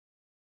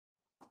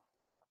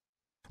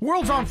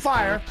World's on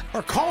fire.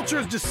 Our culture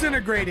is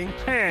disintegrating.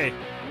 Hey,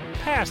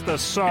 pass the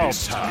salt.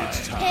 It's time.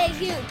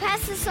 Hey, you,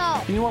 pass the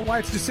salt. You know why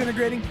it's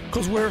disintegrating?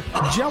 Because we're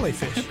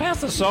jellyfish. Pass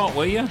the salt,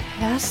 will you?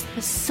 Pass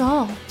the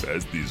salt.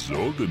 Pass the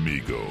salt,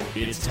 amigo.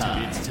 It's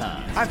time.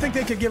 I think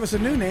they could give us a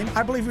new name.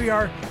 I believe we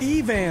are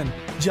Evan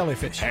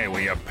jellyfish. Hey,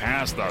 will you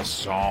pass the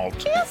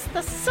salt? Pass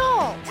the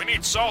salt. We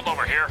need salt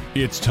over here.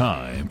 It's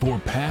time for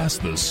Pass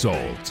the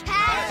Salt.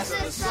 Pass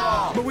the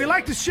salt. But we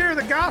like to share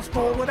the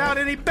gospel without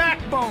any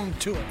backbone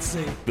to it,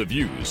 see? The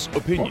views,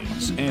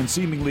 opinions, and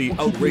seemingly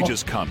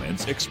outrageous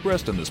comments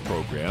expressed in this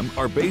program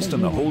are based on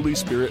the Holy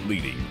Spirit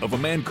leading of a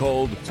man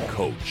called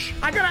Coach.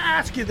 I gotta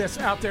ask you this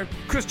out there,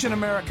 Christian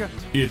America.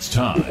 It's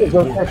time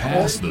for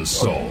Pass the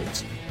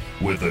Salt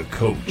with a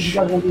Coach,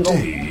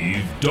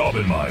 Dave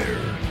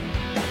Daubenmire.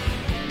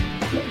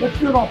 Let's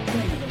do it off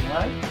camera, all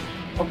right?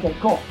 Okay,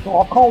 cool. So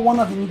I'll call one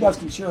of you and you guys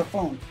can share a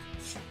phone.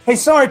 Hey,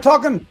 sorry,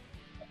 talking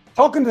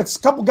to a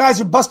couple guys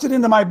who busted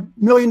into my $1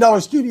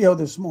 million studio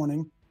this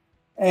morning.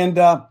 And,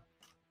 boy,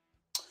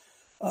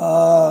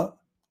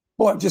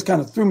 it just kind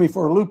of threw me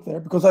for a loop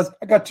there because I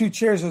got two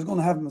chairs I was going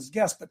to have them as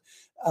guests, but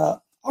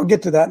I'll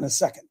get to that in a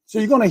second. So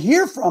you're going to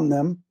hear from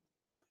them,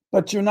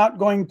 but you're not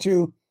going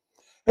to.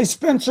 Hey,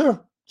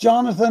 Spencer,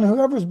 Jonathan,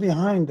 whoever's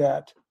behind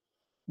that,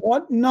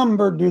 what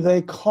number do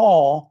they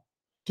call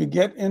to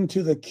get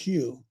into the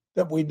queue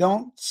that we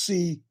don't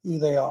see who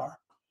they are?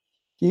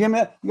 Can you hear me?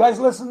 You guys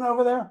listening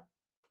over there?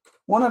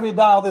 One of you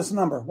dial this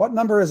number. What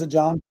number is it,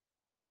 John?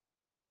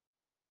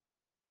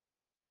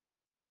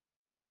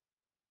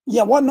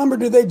 Yeah, what number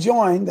do they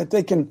join that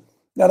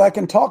I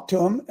can talk to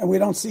them and we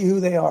don't see who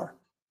they are?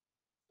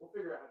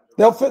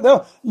 We'll figure it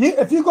out.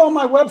 If you go on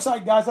my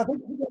website, guys, I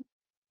think.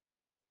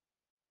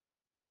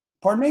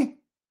 Pardon me?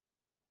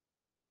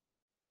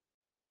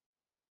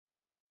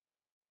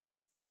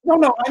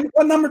 No.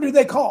 What number do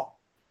they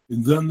call?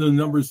 And then the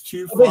number's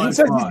 255. Okay, he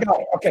says he's got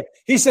it. Okay,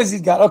 he says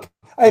he's got it. Okay.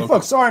 Hey,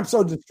 folks, sorry I'm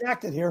so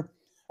distracted here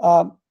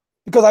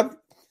because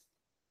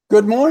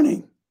Good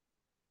morning.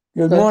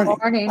 Good morning.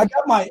 I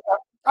got my.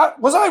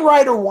 Was I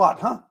right or what?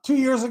 Huh? 2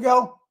 years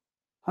ago,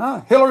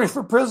 huh? Hillary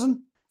for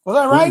prison. Was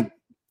I right?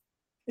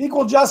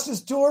 Equal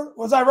justice tour.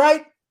 Was I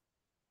right?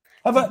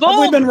 Have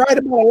we been right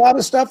about a lot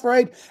of stuff?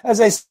 Right? As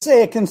I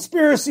say, a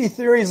conspiracy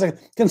theory is a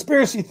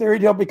conspiracy theory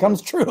till it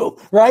becomes true.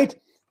 Right?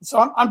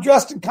 So I'm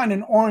dressed in kind of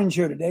an orange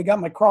here today.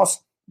 Got my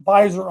cross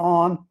visor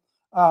on.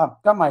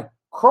 Got my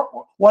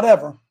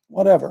whatever.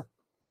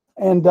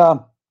 And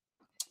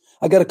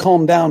I got to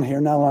calm down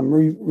here now. I'm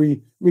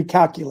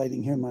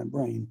recalculating here in my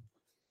brain.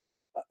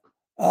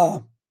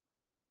 I'm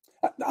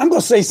going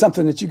to say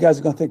something that you guys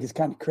are going to think is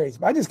kind of crazy,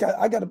 but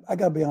I got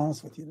to be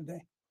honest with you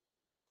today.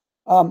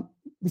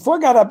 Before I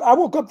got up, I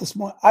woke up this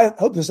morning. I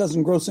hope this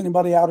doesn't gross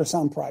anybody out or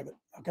sound private.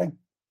 Okay.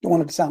 Don't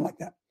want it to sound like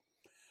that.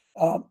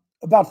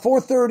 About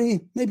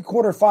 4:30, maybe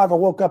 4:45, I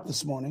woke up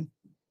this morning,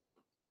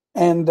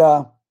 and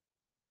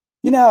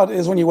you know how it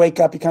is when you wake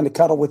up, you kind of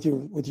cuddle with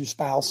your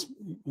spouse.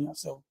 You know,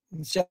 so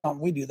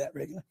we do that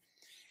regularly.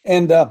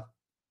 And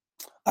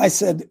I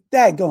said,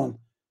 "Daggone,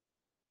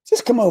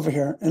 just come over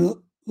here and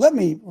let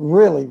me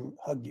really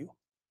hug you.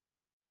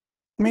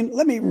 I mean,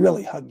 let me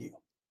really hug you."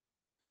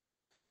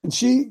 And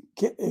she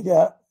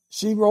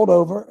rolled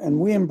over and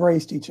we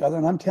embraced each other.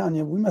 And I'm telling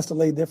you, we must have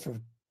laid there for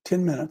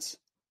 10 minutes.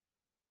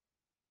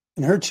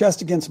 And her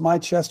chest against my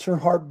chest, her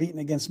heart beating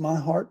against my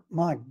heart.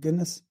 My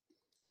goodness,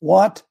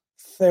 what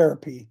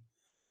therapy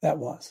that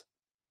was.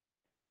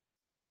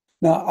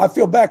 Now, I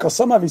feel bad because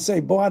some of you say,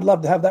 boy, I'd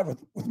love to have that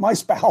with my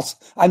spouse.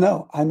 I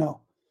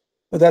know.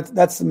 But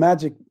that's the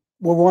magic.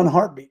 We're one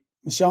heartbeat.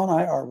 Michelle and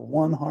I are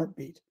one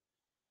heartbeat.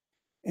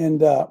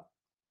 And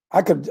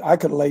I could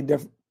have laid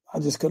there. I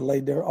just could have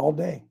laid there all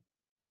day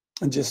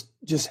and just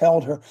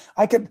held her.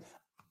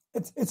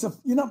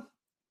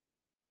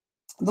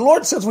 The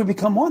Lord says we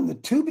become one. The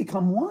two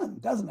become one,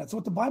 doesn't it? That's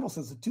what the Bible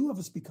says. The two of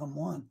us become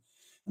one.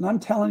 And I'm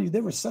telling you,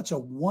 there was such a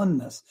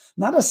oneness,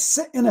 not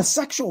in a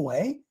sexual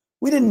way.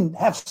 We didn't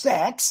have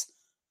sex.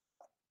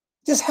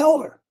 Just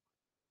held her.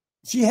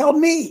 She held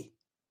me.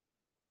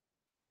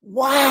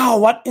 Wow,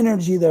 what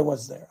energy there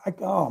was there.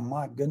 Oh,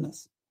 my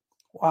goodness.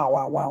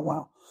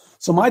 Wow.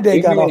 So my day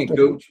got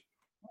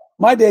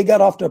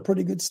off to a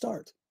pretty good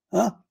start.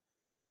 Huh?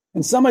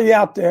 And some of you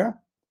out there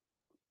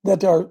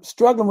that are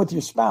struggling with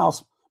your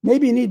spouse,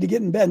 maybe you need to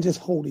get in bed and just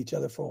hold each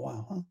other for a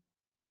while, huh?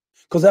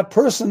 Because that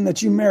person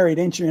that you married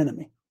ain't your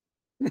enemy.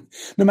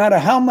 No matter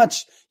how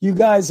much you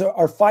guys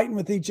are fighting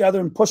with each other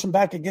and pushing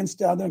back against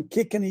each other and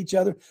kicking each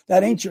other,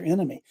 that ain't your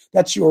enemy.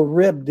 That's your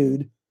rib,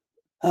 dude.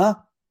 Huh?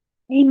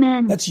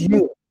 Amen. That's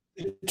you.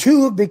 The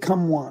two have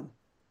become one.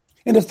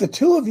 And if the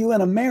two of you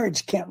in a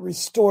marriage can't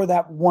restore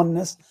that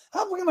oneness,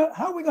 how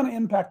are we gonna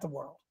impact the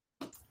world?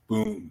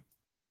 Boom.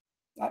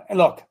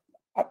 Look,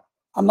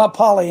 I'm not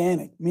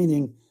Pollyannic,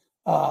 meaning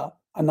a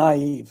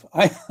naive.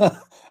 I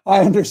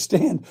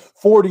understand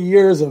 40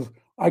 years of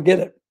I get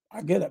it,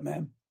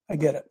 man. I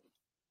get it.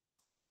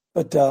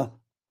 But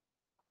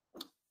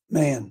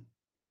man,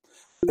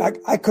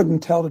 I couldn't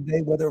tell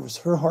today whether it was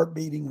her heart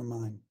beating or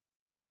mine.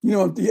 You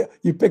know,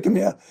 you picking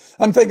me up.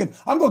 I'm thinking,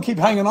 I'm going to keep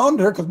hanging on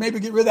to her because maybe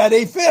get rid of that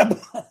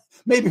AFib.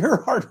 Maybe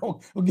her heart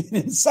will get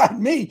inside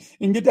me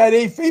and get that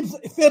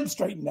AFib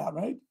straightened out,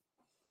 right?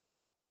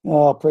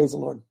 Oh, praise the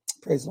Lord.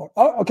 Praise the Lord.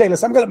 Oh, okay,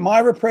 listen, I'm going to let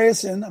Myra pray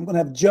us in. I'm going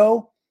to have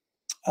Joe.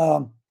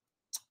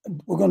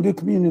 We're going to do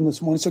communion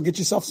this morning, so get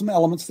yourself some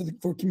elements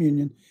for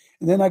communion.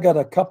 And then I got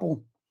a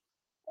couple.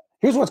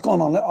 Here's what's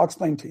going on. I'll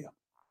explain to you.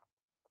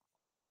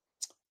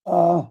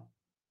 Now,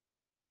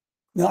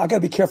 I got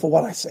to be careful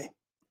what I say.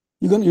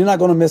 You're not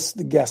going to miss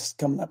the guests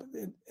coming up.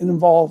 It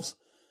involves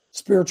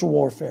spiritual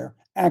warfare,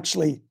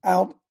 actually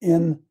out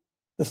in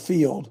the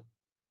field,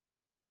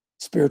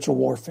 spiritual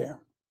warfare.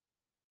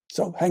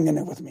 So hang in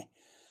there with me.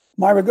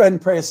 Myra, go ahead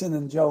and pray us in,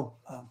 and Joe,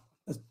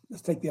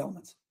 let's take the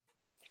elements.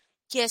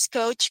 Yes,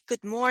 Coach.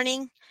 Good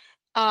morning.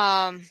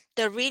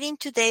 The reading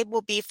today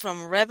will be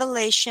from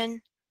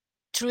Revelation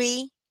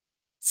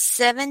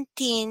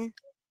 3:17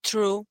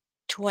 through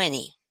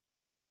 20.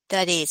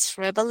 That is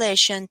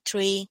Revelation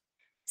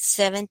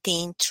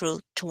 3:17 through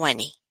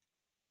 20.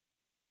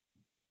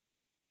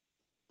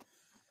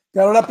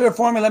 Got it up there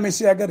for me? Let me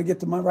see. I got to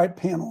get to my right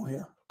panel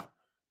here.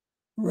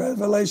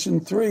 Revelation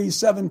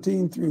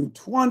 3:17 through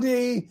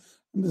 20.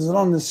 Is it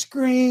on the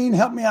screen?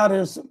 Help me out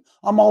here.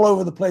 I'm all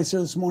over the place here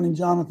this morning,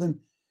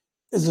 Jonathan.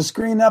 Is the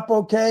screen up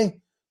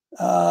okay?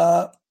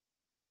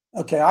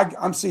 Okay,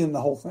 I'm seeing the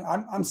whole thing.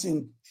 I'm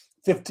seeing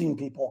 15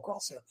 people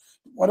across here.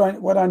 What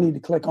do I need to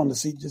click on to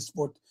see just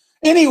what?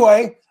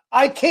 Anyway,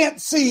 I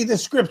can't see the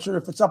scripture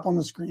if it's up on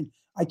the screen.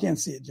 I can't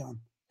see it, John.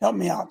 Help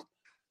me out.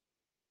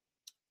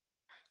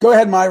 Go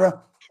ahead,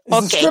 Myra.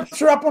 Is the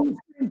scripture up on the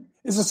screen?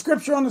 Is the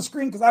scripture on the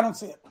screen? Because I don't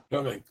see it.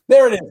 Coming.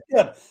 There it is.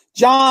 Good.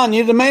 John,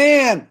 you're the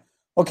man.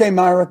 Okay,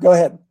 Myra, go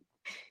ahead.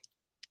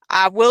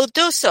 I will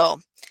do so.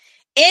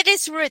 It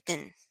is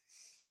written,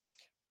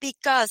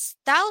 because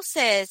thou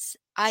sayest,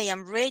 I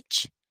am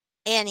rich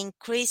and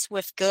increase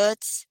with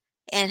goods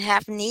and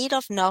have need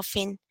of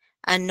nothing,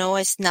 and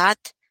knowest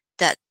not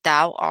that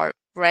thou art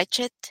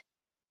wretched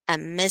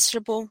and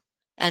miserable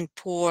and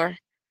poor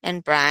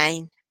and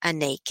blind and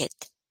naked.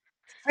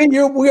 And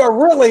we are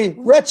really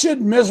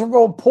wretched,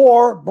 miserable,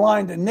 poor,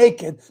 blind, and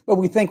naked, but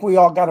we think we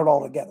all got it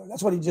all together.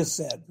 That's what he just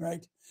said,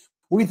 right?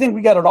 We think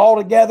we got it all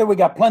together. We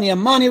got plenty of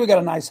money. We got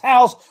a nice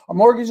house. Our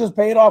mortgage is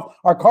paid off.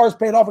 Our car's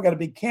paid off. We got a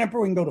big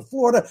camper. We can go to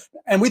Florida.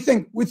 And we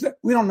think we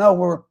don't know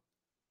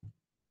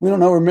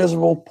we're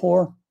miserable,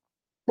 poor,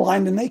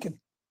 blind, and naked.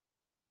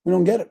 We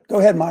don't get it. Go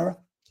ahead, Myra.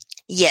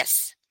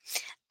 Yes.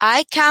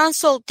 I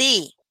counsel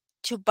thee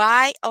to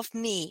buy of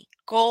me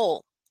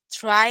gold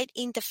tried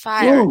in the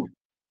fire,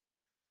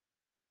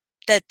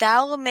 that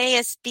thou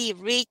mayest be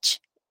rich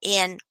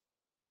in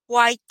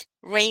white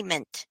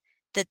raiment,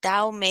 that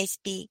thou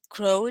mayest be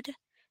clothed,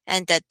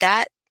 and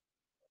that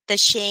the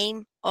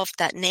shame of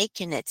that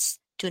nakedness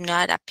do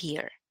not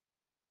appear.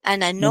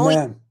 And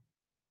anoint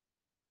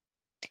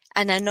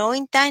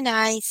thine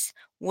eyes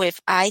with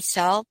eye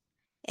salve,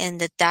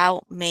 and that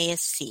thou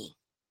mayest see.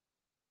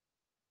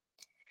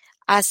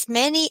 As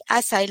many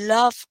as I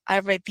love, I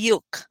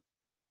rebuke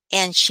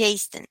and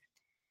chasten.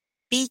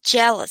 Be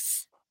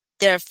jealous,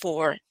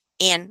 therefore,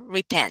 and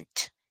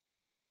repent.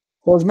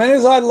 Well, as many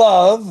as I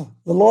love,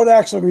 the Lord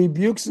actually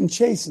rebukes and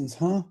chastens,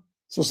 huh?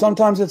 So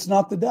sometimes it's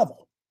not the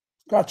devil.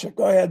 Gotcha.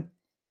 Go ahead.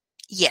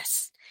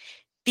 Yes.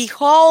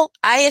 Behold,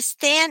 I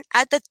stand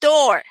at the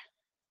door.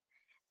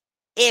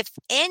 If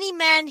any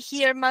man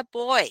hear my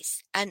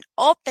voice and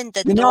open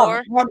the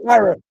door.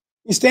 Myra,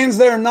 he stands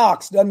there and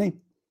knocks, doesn't he?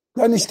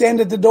 Doesn't he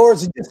stand at the door?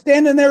 Is he just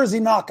standing there or is he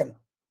knocking?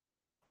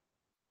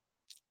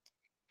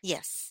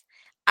 Yes.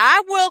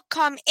 I will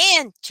come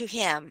in to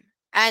him,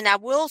 and I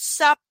will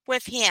sup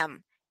with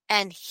him,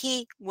 and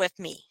he with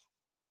me.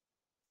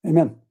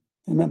 Amen.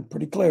 Amen.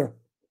 Pretty clear.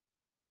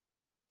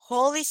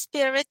 Holy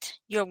Spirit,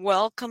 you're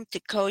welcome to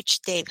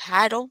Coach Dave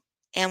Haddle,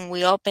 and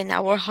we open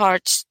our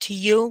hearts to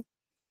you.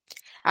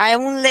 I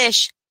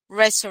unleash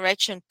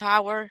resurrection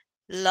power,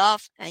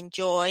 love, and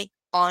joy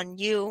on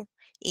you.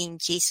 In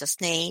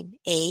Jesus' name,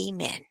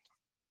 amen.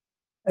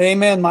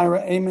 Amen,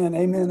 Myra. Amen.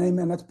 Amen.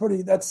 Amen.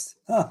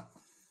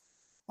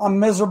 I'm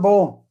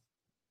miserable,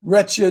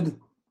 wretched,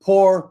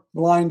 poor,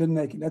 blind, and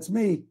naked. That's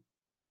me.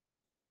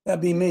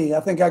 That'd be me.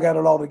 I think I got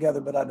it all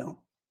together, but I don't,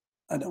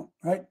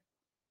 right?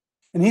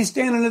 And he's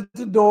standing at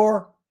the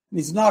door, and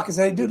he's knocking,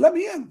 saying, dude, let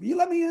me in. Will you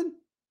let me in?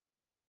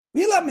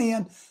 Will you let me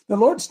in? The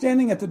Lord's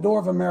standing at the door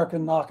of America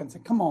knocking,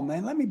 saying, come on,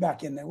 man, let me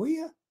back in there, will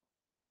you?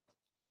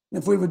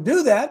 And if we would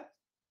do that,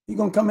 he's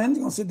going to come in, he's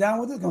going to sit down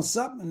with us, going to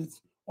sup, and it's,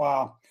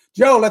 wow.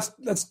 Joe, let's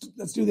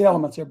do the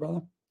elements here,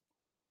 brother.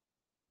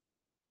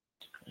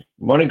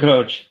 Morning,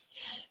 Coach.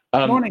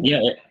 Morning.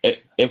 Yeah,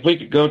 if we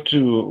could go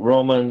to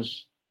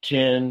Romans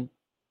 10,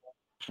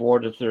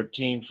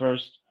 4-13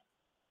 first.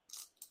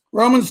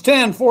 Romans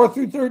 10, 4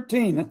 through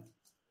 13.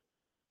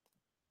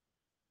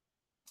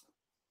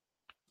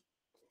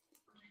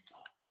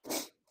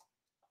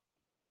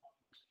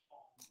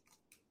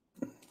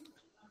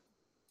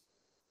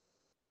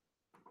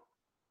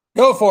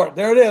 Go for it.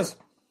 There it is.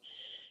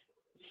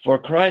 For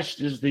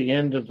Christ is the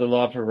end of the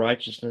law for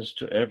righteousness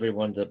to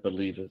everyone that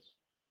believeth.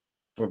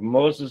 For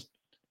Moses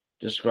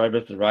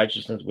describeth the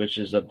righteousness which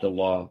is of the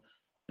law,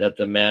 that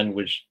the man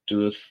which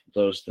doeth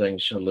those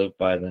things shall live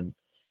by them.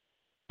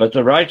 But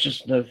the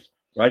righteousness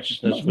which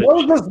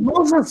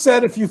Moses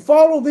said, if you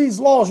follow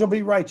these laws, you'll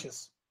be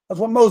righteous. That's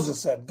what Moses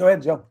said. Go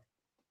ahead, Joe.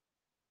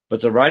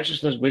 But the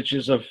righteousness which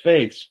is of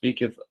faith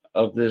speaketh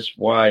of this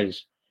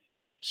wise,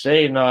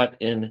 say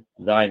not in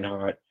thine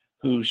heart,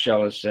 who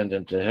shall ascend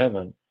into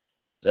heaven,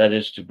 that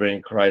is to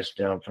bring Christ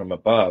down from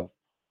above,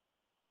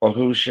 or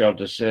who shall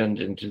descend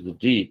into the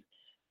deep,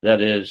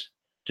 that is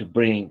to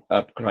bring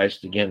up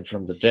Christ again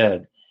from the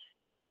dead.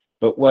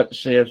 But what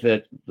saith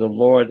it, the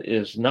Lord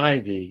is nigh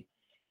thee,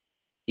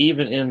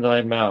 even in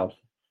thy mouth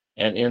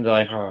and in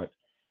thy heart.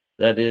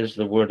 That is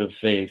the word of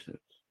faith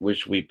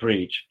which we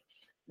preach.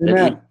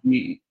 That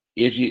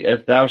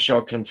if thou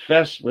shalt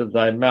confess with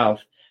thy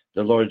mouth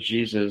the Lord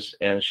Jesus,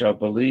 and shalt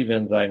believe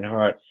in thine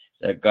heart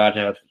that God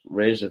hath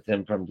raised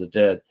him from the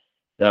dead,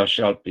 thou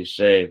shalt be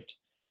saved.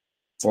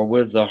 For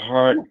with the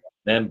heart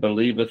man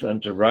believeth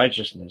unto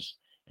righteousness,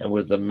 and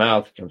with the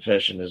mouth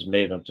confession is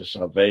made unto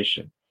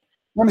salvation.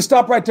 Let me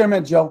stop right there a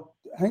minute, Joe.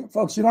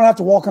 Folks, you don't have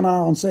to walk an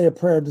aisle and say a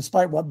prayer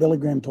despite what Billy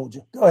Graham told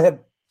you. Go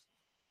ahead.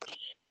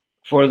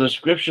 For the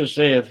scripture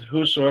saith,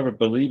 whosoever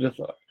believeth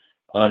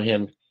on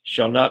him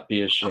shall not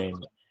be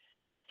ashamed.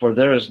 For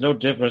there is no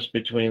difference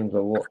between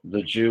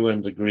the Jew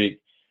and the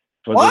Greek.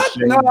 For what?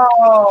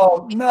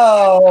 No.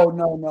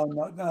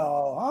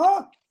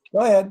 Huh? Go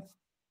ahead.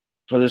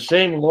 For the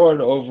same Lord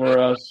over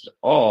us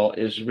all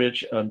is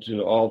rich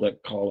unto all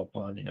that call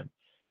upon him.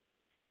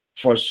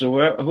 For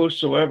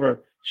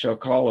whosoever shall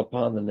call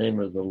upon the name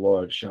of the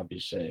Lord shall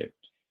be saved.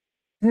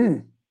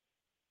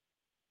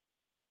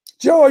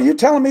 Joe, are you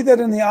telling me that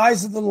in the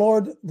eyes of the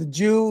Lord, the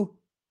Jew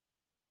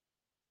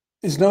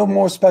is no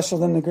more special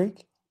than the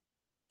Greek?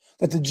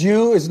 That the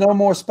Jew is no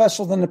more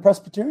special than the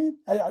Presbyterian?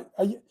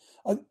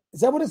 Is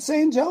that what it's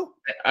saying, Joe?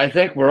 I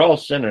think we're all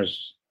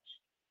sinners,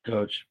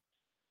 Coach.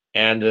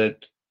 And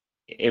that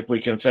if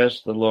we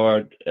confess the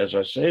Lord as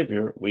our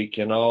Savior, we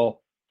can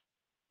all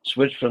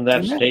switch from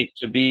that state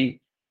to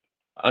be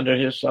under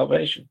his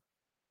salvation.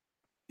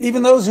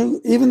 Even those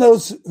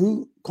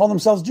who call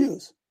themselves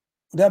Jews.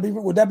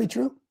 Would that be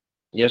true?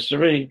 Yes,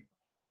 sirree.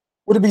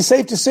 Would it be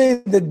safe to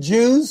say that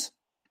Jews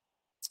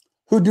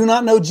who do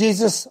not know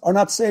Jesus are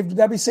not saved? Would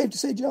that be safe to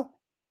say, Joe?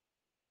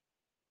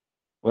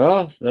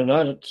 Well, they're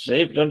not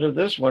saved under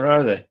this one,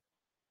 are they?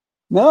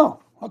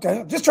 No.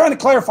 Okay. Just trying to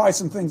clarify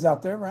some things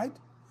out there, right?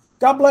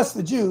 God bless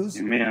the Jews.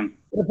 Amen.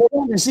 But if they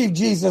don't receive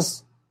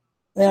Jesus,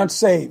 they aren't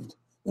saved.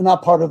 They're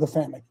not part of the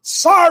family.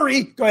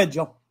 Sorry. Go ahead,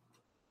 Joe.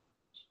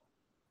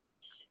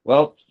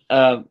 Well,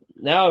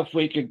 now if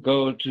we could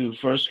go to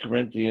 1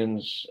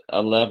 Corinthians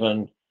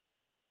 11,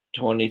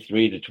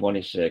 23 to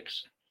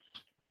 26.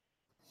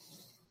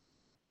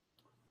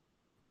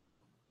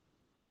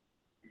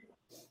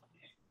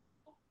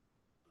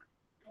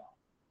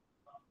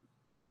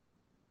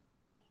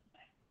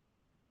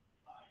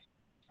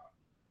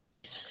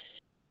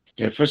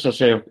 Okay, first I'll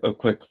say a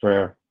quick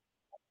prayer.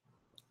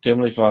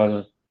 Heavenly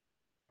Father,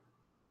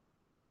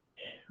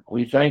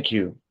 we thank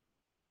you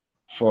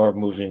for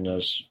moving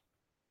us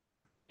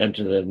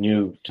into the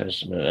New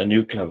Testament, a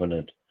new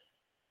covenant,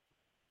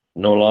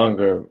 no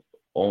longer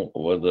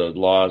with the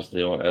laws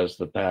as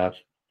the path,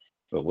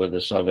 but with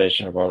the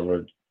salvation of our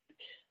Lord,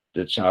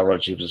 that our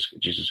Lord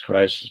Jesus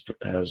Christ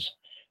has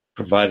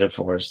provided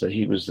for us, that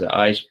he was the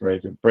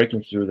icebreaker,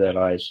 breaking through that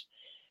ice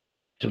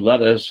to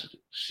let us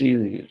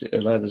see,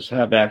 let us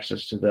have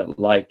access to that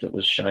light that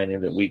was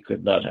shining that we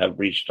could not have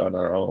reached on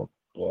our own,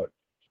 Lord.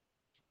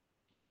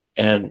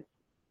 And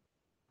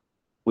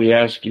we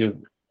ask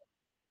you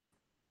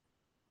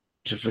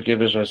to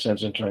forgive us our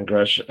sins and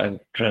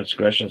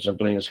transgressions and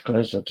bring us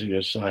cleansed unto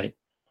your sight.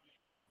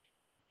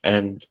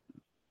 And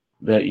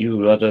that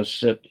you let us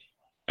sit,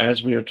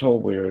 as we are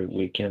told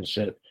we can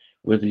sit,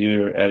 with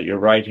you at your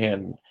right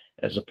hand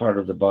as a part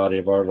of the body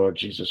of our Lord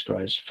Jesus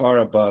Christ, far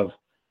above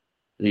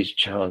these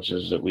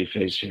challenges that we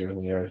face here on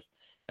the earth.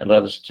 And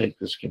let us take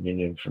this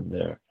communion from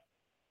there.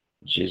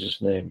 In Jesus'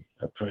 name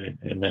I pray.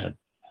 Amen.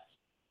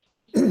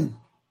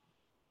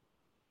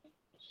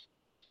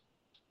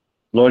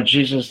 Lord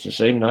Jesus, the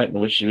same night in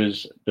which he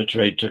was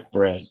betrayed, took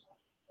bread.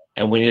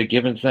 And when he had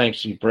given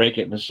thanks, he brake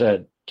it and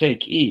said,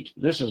 "Take, eat.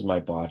 This is my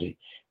body,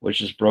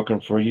 which is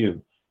broken for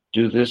you.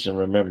 Do this in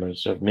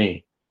remembrance of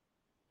me."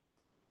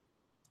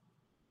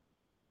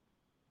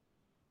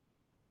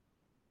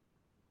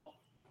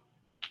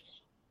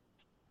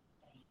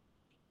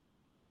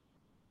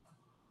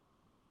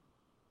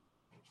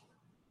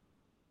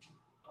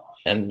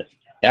 And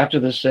after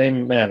the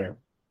same manner,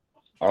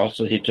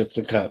 also he took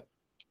the cup,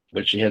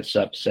 which he had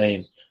supped,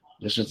 saying,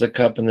 "This is the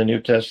cup in the New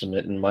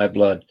Testament in my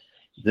blood.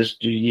 This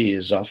do ye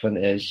as often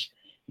as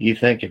ye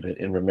think of it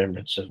in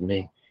remembrance of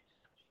me."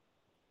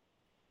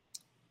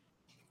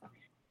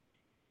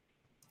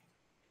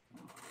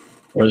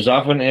 For as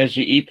often as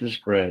ye eat this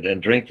bread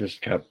and drink this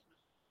cup,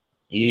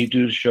 ye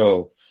do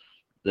show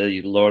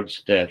the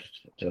Lord's death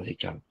till he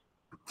come.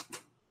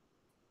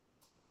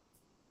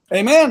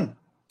 Amen.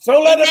 So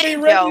let it be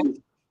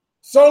written.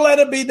 So let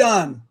it be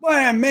done.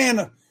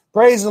 Man,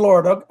 praise the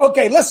Lord.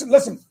 Okay, listen.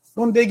 I'm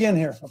going to dig in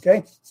here,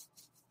 okay?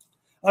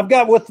 I've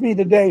got with me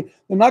today,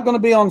 they're not going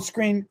to be on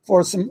screen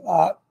for some,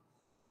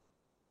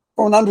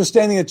 for an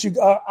understanding that you,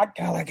 God,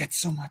 I get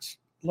so much.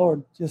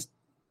 Lord, just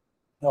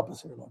help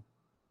us here,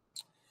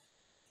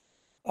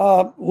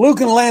 Lord.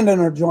 Luke and Landon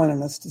are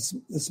joining us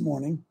this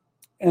morning.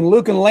 And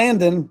Luke and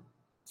Landon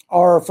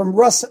are from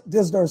Russ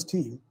Disdar's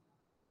team.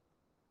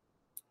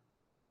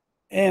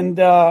 And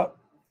had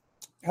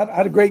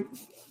a great,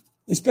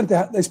 they spent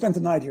the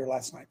night here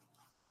last night.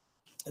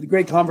 Had a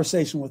great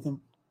conversation with them.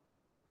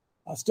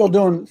 Still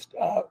doing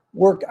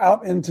work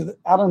out in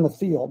the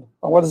field.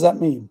 What does that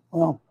mean?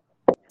 Well,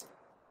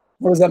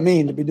 what does that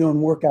mean to be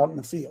doing work out in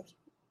the field?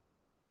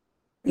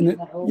 And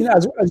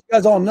as you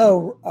guys all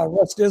know,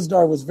 Russ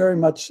Disdar was very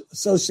much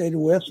associated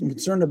with and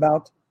concerned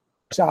about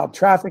child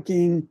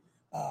trafficking,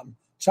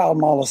 child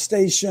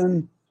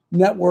molestation,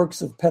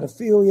 networks of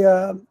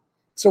pedophilia.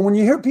 So when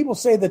you hear people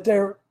say that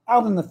they're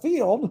out in the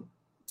field,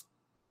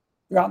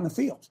 they're out in the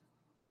field.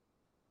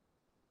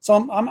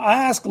 So I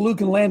asked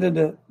Luke and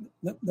Landon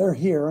they're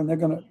here and they're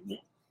going to.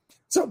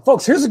 So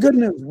folks, here's the good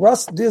news.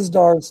 Russ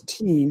Disdar's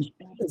team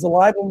is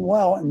alive and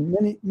well in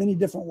many, many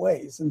different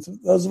ways. And so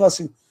those of us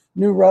who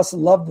knew Russ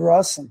and loved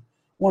Russ and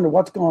wonder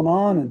what's going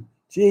on and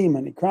gee,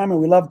 man, crime, and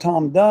we love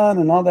Tom Dunn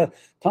and all that.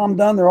 Tom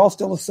Dunn, they're all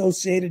still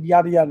associated,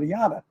 yada, yada,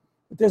 yada.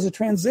 But there's a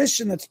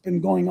transition that's been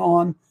going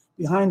on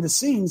behind the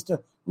scenes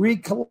to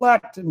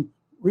recollect and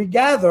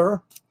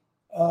regather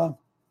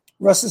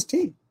Russ's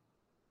team.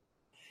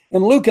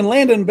 And Luke and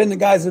Landon have been the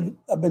guys that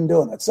have been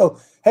doing it. So,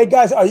 hey,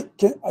 guys, are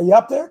you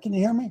up there? Can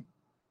you hear me?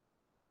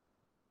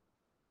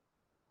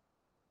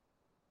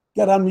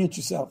 Got to unmute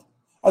yourself.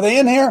 Are they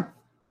in here?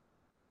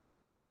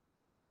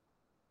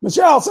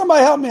 Michelle,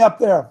 somebody help me up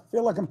there. I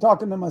feel like I'm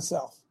talking to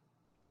myself.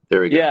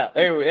 There we go. Yeah,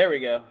 there we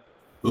go.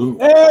 Ooh.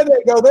 There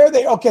they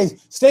go. Okay,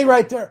 stay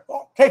right there.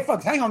 Okay,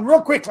 folks, hang on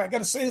real quickly. I got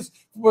to say this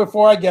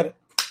before I get it.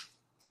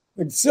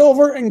 The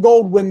silver and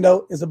gold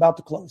window is about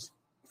to close.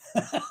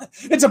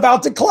 It's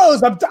about to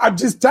close. I'm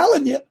just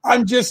telling you.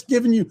 I'm just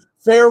giving you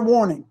fair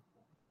warning.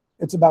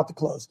 It's about to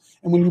close.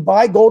 And when you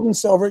buy gold and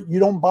silver, you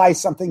don't buy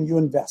something, you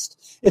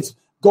invest. It's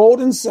gold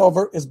and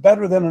silver is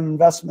better than an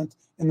investment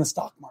in the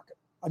stock market.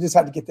 I just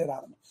had to get that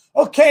out of me.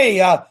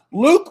 Okay,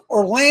 Luke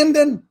or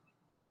Landon,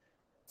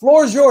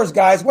 floor is yours,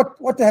 guys.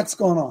 What the heck's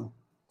going on?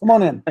 Come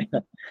on in.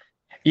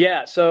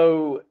 Yeah,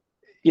 so,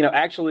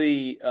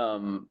 actually,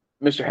 Mr.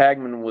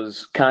 Hagman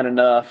was kind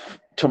enough.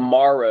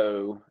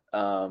 Tomorrow,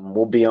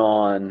 we'll be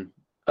on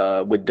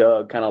with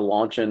Doug, kind of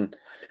launching.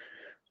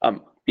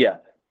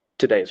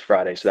 Today is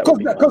Friday, so that would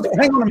be Monday.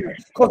 Hang on a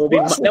minute.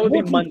 That would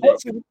be Monday.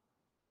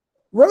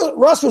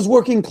 Russ was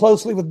working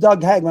closely with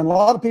Doug Hagman. A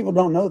lot of people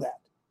don't know that.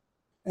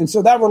 And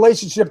so that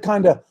relationship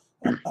kind of,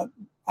 I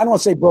don't want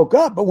to say broke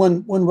up, but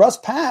when Russ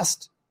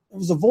passed, there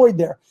was a void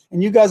there.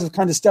 And you guys have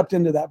kind of stepped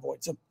into that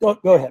void. So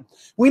go ahead.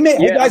 We may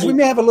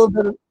have a little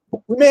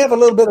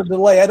bit of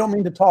delay. I don't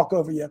mean to talk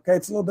over you. Okay.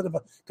 It's a little bit of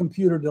a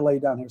computer delay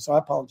down here. So I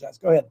apologize.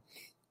 Go ahead.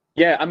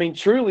 Yeah. I mean,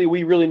 truly,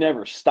 we really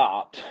never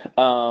stopped.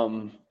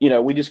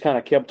 We just kind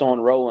of kept on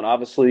rolling.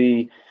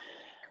 Obviously,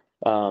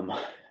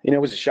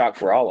 it was a shock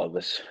for all of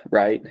us,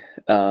 right?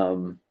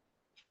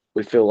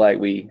 We feel like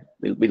we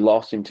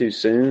lost him too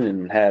soon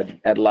and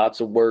had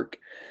lots of work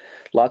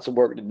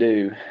to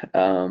do.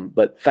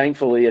 But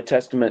thankfully, a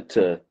testament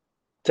to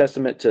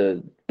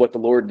what the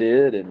Lord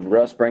did and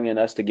Russ bringing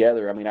us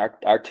together. I mean,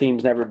 our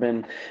team's never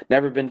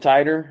been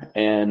tighter,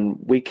 and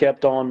we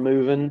kept on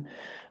moving.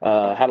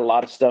 Had a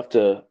lot of stuff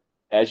to,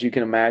 as you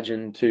can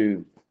imagine,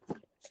 to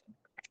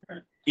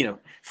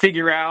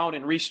figure out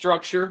and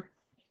restructure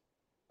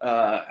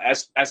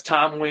as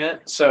time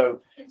went.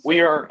 So we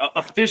are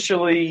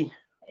officially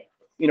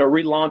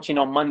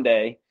relaunching on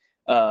Monday.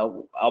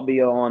 I'll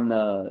be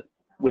on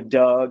with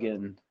Doug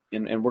and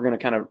we're going to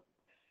kind of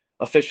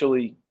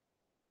officially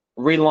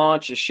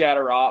relaunch the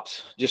Shatter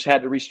Ops. Just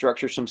had to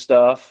restructure some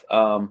stuff.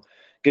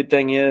 Good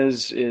thing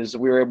is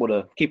we were able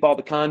to keep all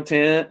the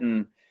content,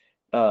 and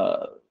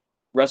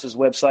Russ's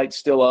website's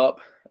still up.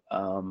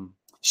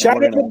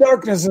 Shatter the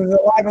Darkness is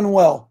alive and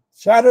well.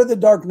 Shatter the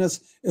Darkness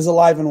is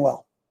alive and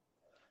well.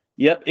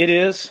 Yep, it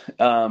is.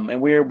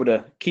 And we're able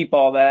to keep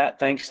all that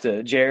thanks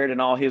to Jared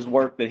and all his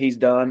work that he's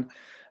done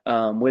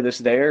with us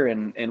there.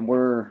 And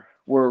we're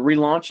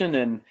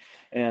relaunching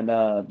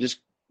and just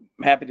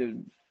happy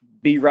to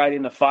be right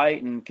in the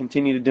fight and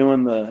continue to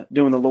doing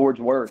the Lord's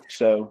work.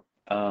 So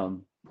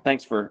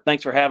thanks for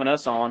having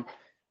us on.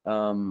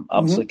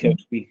 Obviously,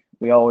 Coach,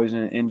 we always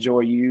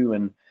enjoy you,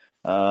 and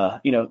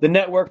the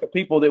network of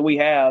people that we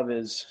have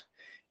is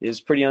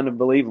pretty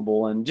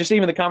unbelievable. And just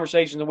even the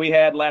conversation that we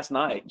had last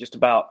night, just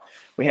about,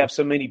 we have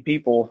so many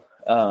people.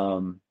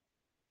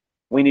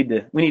 We need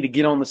to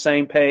get on the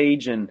same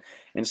page and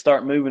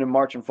start moving and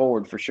marching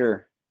forward for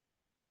sure.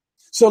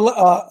 So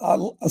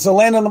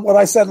Landon, what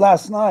I said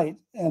last night,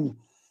 and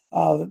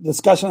the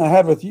discussion I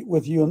had with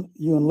you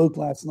and Luke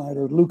last night,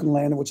 or Luke and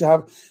Landon, which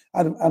I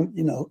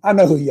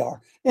know who you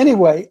are.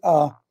 Anyway,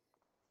 our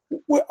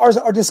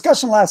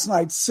discussion last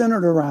night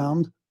centered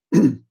around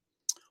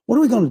what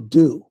are we going to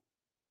do?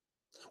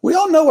 We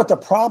all know what the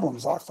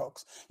problems are,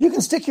 folks. You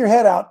can stick your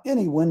head out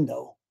any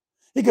window.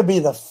 It could be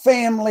the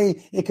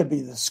family. It could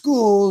be the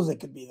schools. It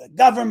could be the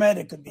government.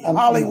 It could be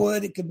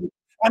Hollywood. It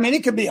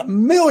could be a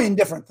million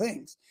different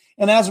things.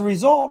 And as a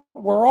result,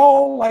 we're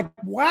all like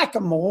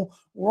whack-a-mole.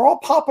 We're all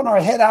popping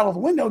our head out of the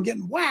window,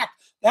 getting whacked.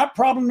 That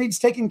problem needs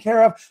taken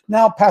care of.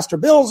 Now Pastor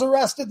Bill's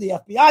arrested. The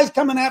FBI's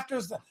coming after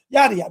us.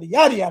 Yada, yada,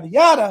 yada, yada,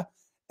 yada.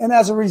 And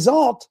as a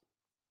result,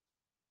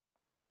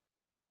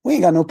 we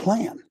ain't got no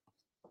plan.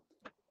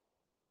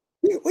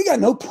 We got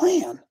no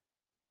plan.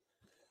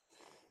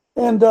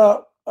 And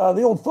the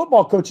old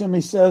football coach in me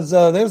says,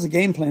 there's a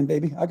game plan,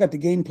 baby. I got the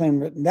game plan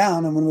written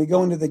down. And when we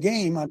go into the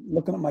game, I'm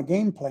looking at my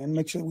game plan,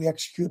 make sure we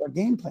execute our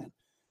game plan.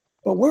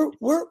 But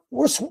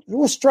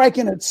we're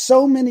striking at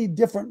so many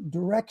different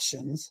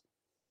directions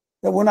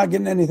that we're not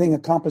getting anything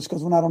accomplished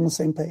because we're not on the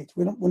same page.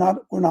 We're not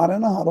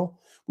in a huddle.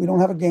 We don't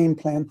have a game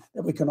plan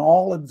that we can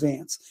all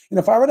advance. And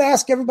if I were to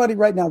ask everybody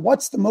right now,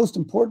 what's the most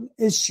important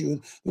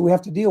issue that we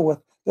have to deal with?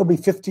 There'll be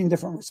 15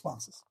 different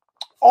responses.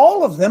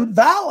 All of them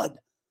valid,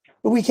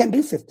 but we can't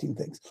do 15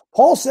 things.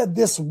 Paul said,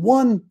 this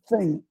one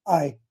thing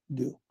I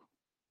do.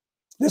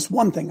 This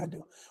one thing I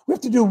do. We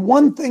have to do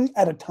one thing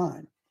at a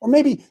time, or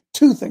maybe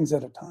two things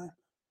at a time,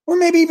 or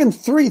maybe even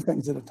three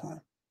things at a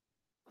time.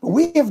 But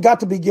we have got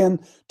to begin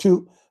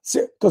to,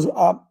 because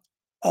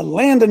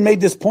Landon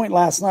made this point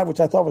last night, which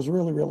I thought was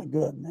really, really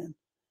good,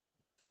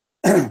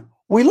 man.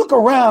 We look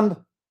around.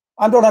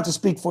 I don't have to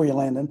speak for you,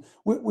 Landon.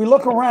 We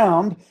look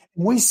around,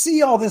 and we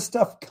see all this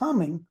stuff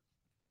coming.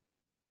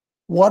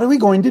 What are we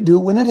going to do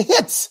when it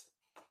hits?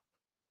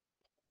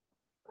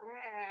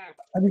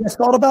 Have you guys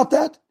thought about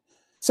that?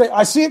 Say,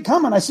 I see it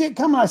coming, I see it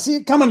coming, I see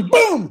it coming,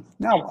 boom!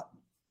 Now what?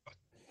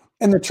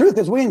 And the truth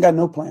is, we ain't got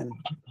no plan.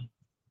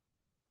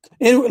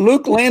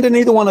 Luke, Landon,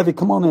 either one of you,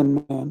 come on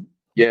in, man.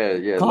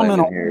 Yeah,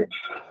 comment on here.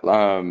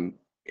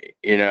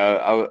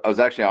 I was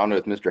actually on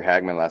with Mr.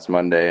 Hagman last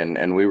Monday,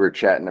 and we were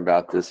chatting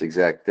about this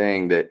exact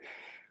thing, that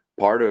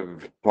part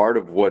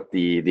of what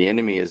the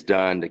enemy has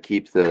done to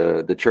keep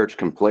the church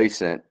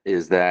complacent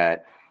is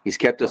that he's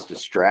kept us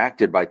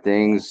distracted by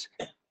things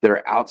that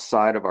are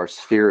outside of our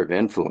sphere of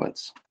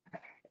influence.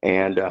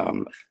 And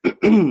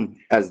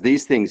as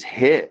these things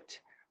hit,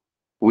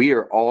 we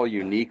are all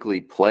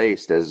uniquely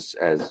placed as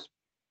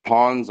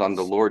pawns on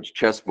the Lord's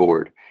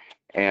chessboard.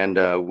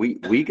 And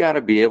we got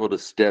to be able to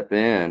step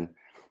in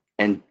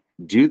and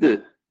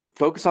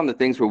focus on the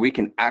things where we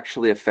can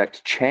actually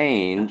affect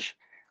change.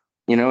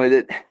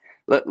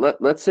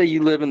 Let's say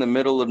you live in the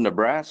middle of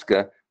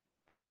Nebraska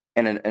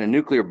and a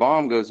nuclear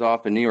bomb goes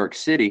off in New York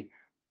City.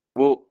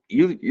 Well,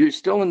 you're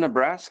still in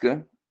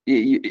Nebraska.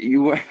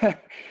 You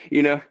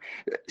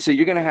so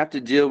you're going to have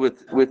to deal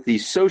with the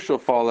social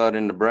fallout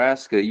in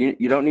Nebraska.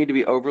 You don't need to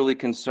be overly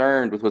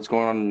concerned with what's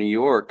going on in New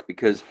York,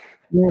 because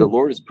the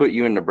Lord has put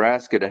you in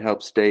Nebraska to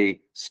help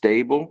stay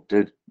stable,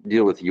 to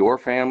deal with your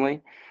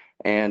family,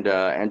 and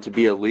to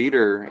be a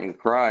leader in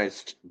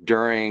Christ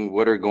during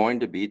what are going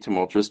to be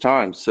tumultuous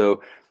times.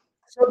 So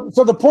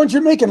the point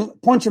you're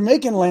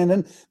making,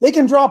 Landon, they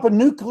can drop a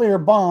nuclear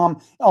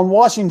bomb on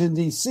Washington,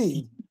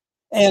 D.C.,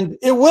 and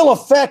it will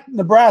affect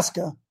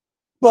Nebraska,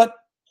 but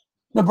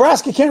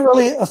Nebraska can't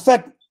really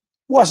affect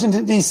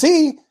Washington,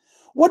 D.C.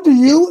 What do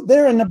you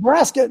there in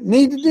Nebraska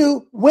need to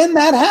do when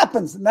that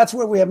happens? And that's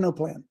where we have no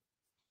plan.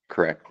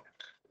 Correct.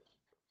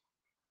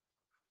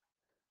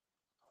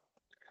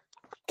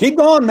 Keep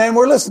going, man.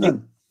 We're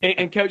listening.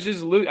 And Coach, this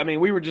is Luke. I mean,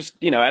 we were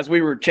just, as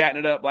we were chatting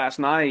it up last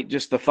night,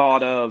 just the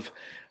thought of,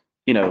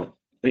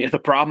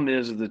 the problem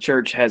is the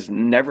church has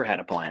never had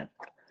a plan.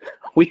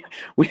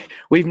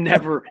 We've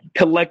never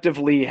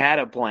collectively had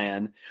a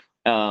plan.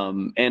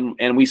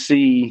 And we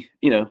see,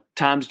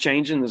 times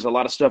changing. There's a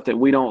lot of stuff that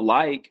we don't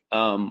like.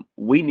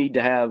 We need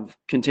to have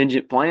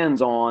contingent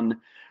plans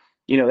on,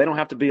 they don't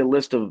have to be a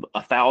list of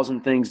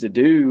 1,000 things to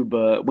do,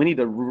 but we need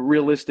to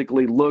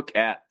realistically look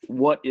at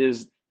what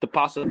is the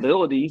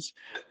possibilities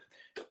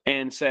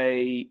and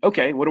say,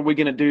 okay, what are we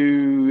going to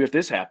do if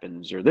this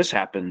happens or this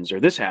happens or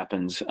this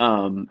happens?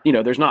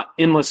 There's not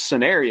endless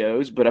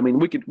scenarios, but I mean,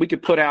 we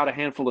could put out a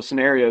handful of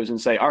scenarios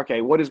and say,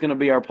 okay, what is going to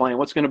be our plan?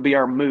 What's going to be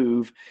our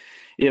move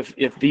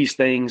if these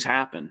things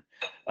happen?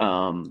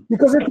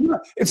 Because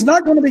it's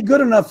not going to be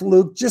good enough,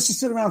 Luke, just to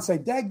sit around and say,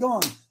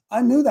 daggone,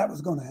 I knew that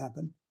was going to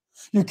happen.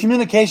 Your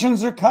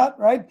communications are cut,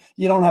 right?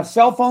 You don't have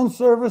cell phone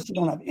service. You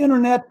don't have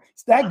internet.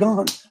 It's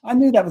daggone. I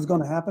knew that was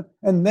going to happen.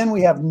 And then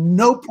we have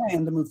no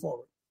plan to move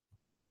forward.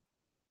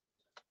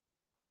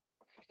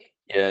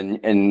 Yeah,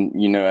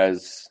 and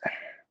as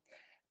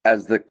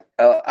the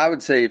I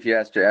would say, if you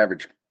asked your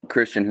average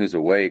Christian who's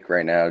awake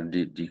right now,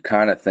 do you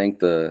kind of think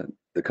the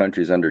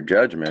country's under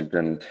judgment?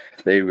 And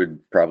they would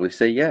probably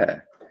say,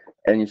 yeah.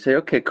 And you say,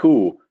 okay,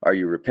 cool. Are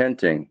you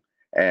repenting?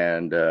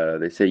 And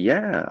they say,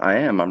 yeah, I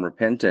am. I'm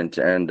repentant.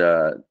 And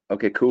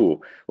okay,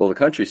 cool. Well, the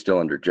country's still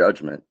under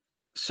judgment.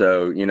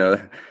 So,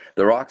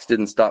 the rocks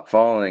didn't stop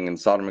falling in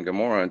Sodom and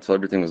Gomorrah until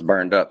everything was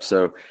burned up.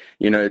 So,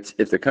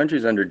 if the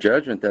country's under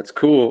judgment, that's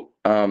cool.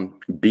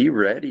 Be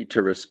ready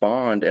to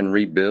respond and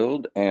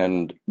rebuild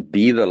and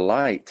be the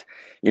light.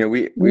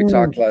 We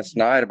talked last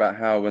night about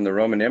how when the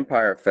Roman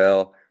Empire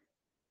fell,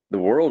 the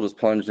world was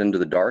plunged into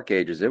the dark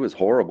ages. It was a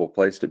horrible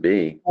place to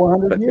be.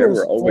 400 but years, there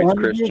were always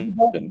 400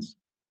 Christians.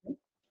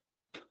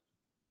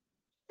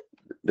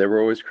 There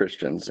were always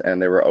Christians,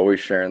 and they were always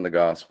sharing the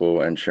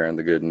gospel and sharing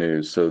the good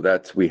news. So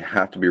we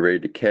have to be ready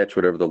to catch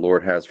whatever the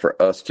Lord has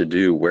for us to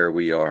do where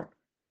we are.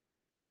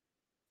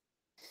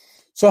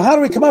 So how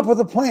do we come up with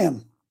a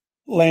plan,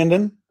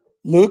 Landon,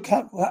 Luke?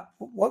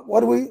 What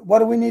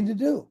do we need to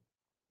do?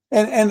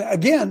 And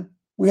again,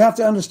 we have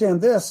to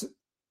understand this: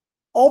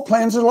 all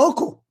plans are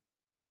local.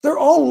 They're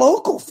all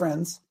local,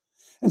 friends.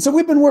 And so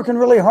we've been working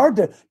really hard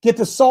to get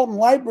the Salt and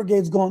Light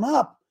Brigades going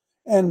up.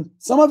 And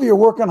some of you are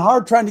working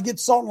hard trying to get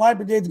Salt and Light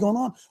Brigades going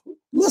on.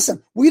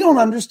 Listen, we don't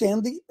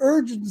understand the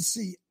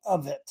urgency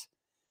of it.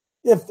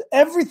 If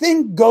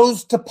everything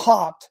goes to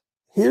pot,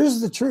 here's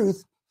the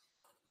truth.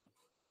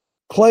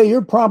 Clay,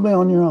 you're probably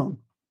on your own.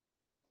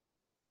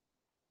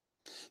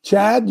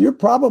 Chad, you're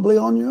probably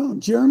on your own.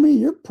 Jeremy,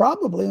 you're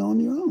probably on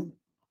your own.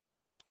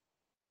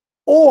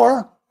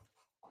 Or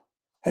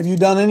have you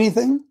done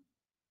anything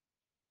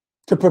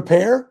to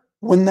prepare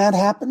when that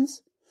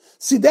happens?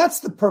 See, that's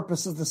the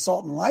purpose of the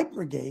Salt and Light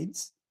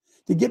Brigades,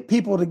 to get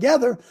people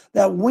together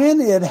that when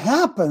it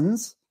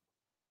happens,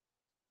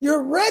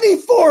 you're ready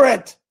for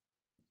it.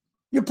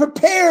 You're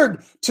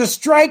prepared to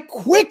strike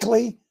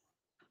quickly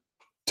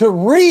to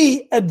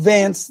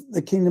re-advance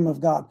the kingdom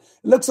of God.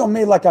 It looks on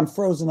me like I'm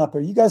frozen up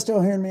here. You guys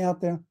still hearing me out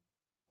there?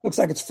 Looks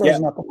like it's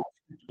frozen up.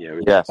 Yeah.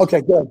 Yes.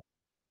 Okay, good.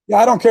 Yeah,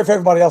 I don't care if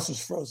everybody else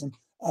is frozen.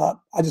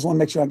 I just want to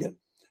make sure I get it.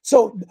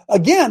 So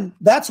again,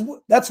 that's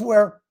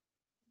where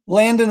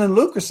Landon and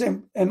Luke are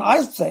saying, and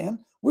I'm saying,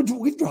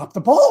 we've dropped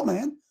the ball,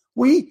 man.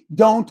 We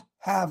don't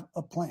have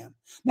a plan.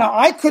 Now,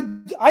 I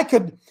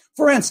could,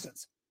 for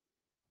instance,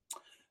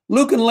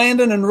 Luke and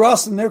Landon and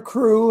Russ and their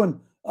crew, and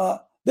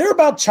they're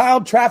about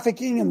child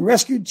trafficking and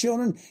rescued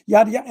children,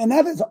 yada, yada. And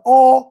that is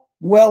all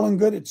well and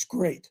good. It's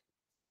great.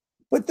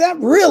 But that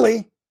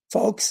really,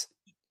 folks,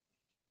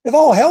 if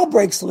all hell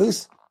breaks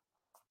loose,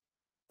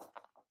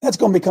 that's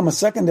going to become a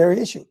secondary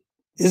issue.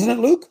 Isn't it,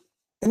 Luke?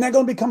 Isn't that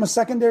going to become a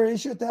secondary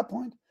issue at that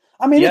point?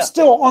 I mean, It's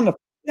still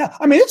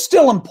it's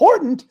still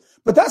important,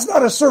 but that's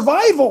not a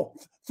survival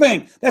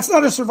thing. That's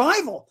not a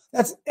survival.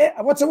 That's,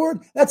 what's the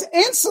word? That's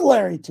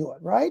ancillary to it,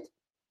 right?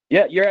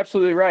 Yeah, you're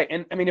absolutely right.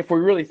 And I mean, if we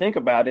really think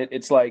about it,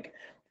 it's like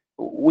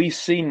we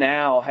see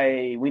now,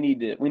 hey, we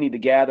need to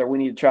gather, we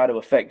need to try to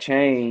affect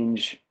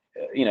change,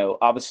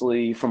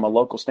 obviously from a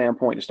local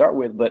standpoint to start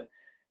with, but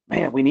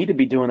man, we need to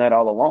be doing that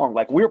all along.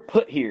 Like, we're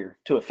put here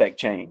to affect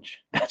change.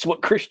 That's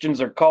what Christians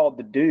are called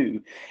to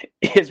do,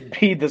 is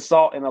be the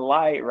salt and the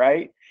light,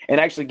 right? And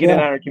actually get in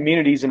our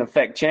communities and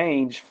affect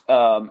change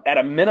at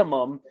a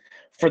minimum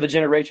for the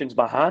generations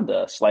behind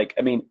us. Like,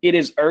 I mean, it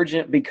is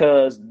urgent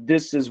because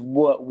this is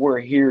what we're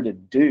here to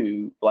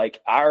do.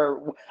 Like,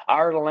 our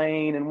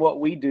lane and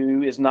what we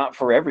do is not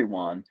for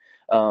everyone.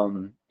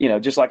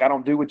 Just like I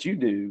don't do what you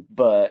do,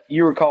 but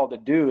you were called to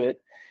do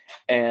it.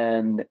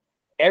 And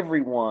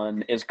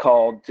everyone is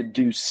called to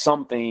do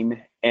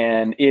something,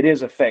 and it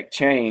is affect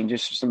change.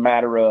 It's just a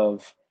matter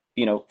of,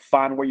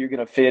 find where you're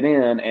going to fit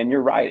in. And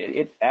you're right.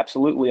 It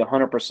absolutely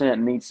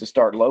 100% needs to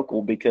start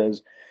local,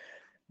 because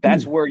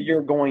that's where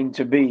you're going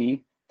to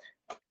be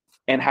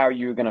and how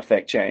you're going to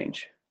affect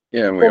change.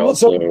 Yeah. And we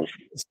also go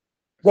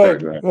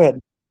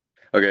ahead.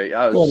 Okay.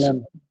 I was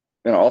going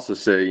to also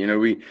say,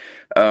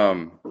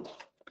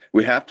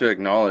 we have to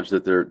acknowledge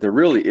that there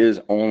really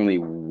is only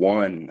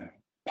one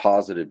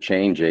positive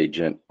change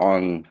agent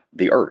on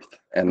the earth,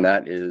 and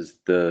that is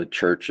the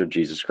Church of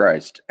Jesus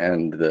Christ.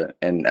 And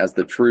as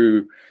the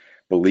true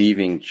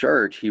believing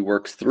church, he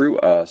works through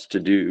us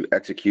to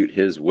execute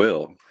his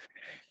will.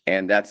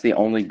 And that's the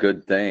only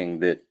good thing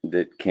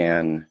that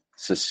can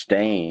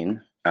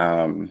sustain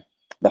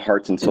the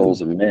hearts and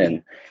souls of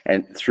men,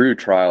 and through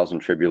trials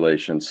and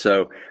tribulations.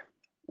 So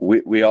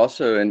we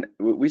also, and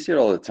we see it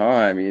all the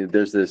time,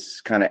 there's this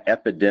kind of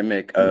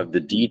epidemic of the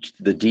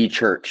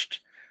de-churched,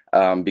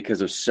 because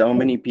there's so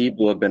many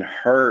people have been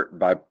hurt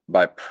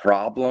by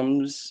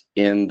problems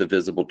in the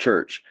visible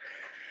church.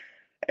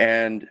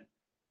 And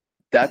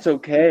that's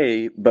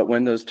okay, but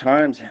when those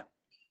times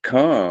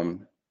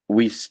come,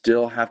 we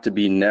still have to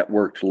be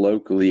networked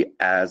locally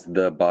as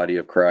the body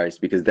of Christ,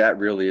 because that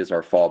really is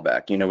our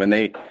fallback.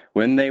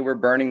 When they were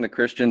burning the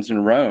Christians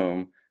in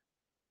Rome,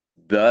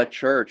 the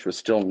church was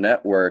still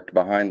networked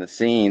behind the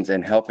scenes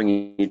and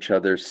helping each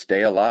other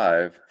stay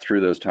alive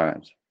through those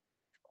times.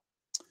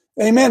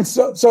 Amen.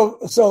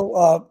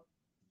 So,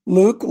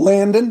 Luke,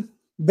 Landon,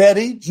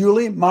 Betty,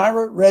 Julie,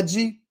 Myra,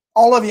 Reggie,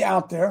 all of you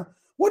out there,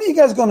 what are you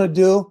guys going to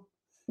do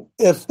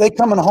if they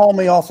come and haul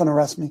me off and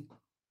arrest me?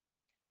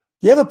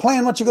 You have a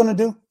plan what you're going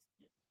to do?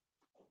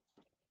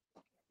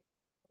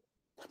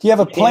 Do you have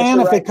a plan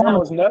if they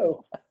come?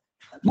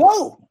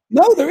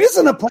 No, there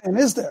isn't a plan,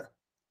 is there?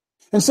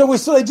 And so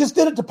they just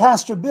did it to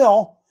Pastor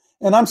Bill,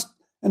 and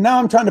now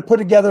I'm trying to put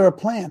together a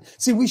plan.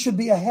 See, we should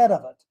be ahead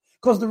of it,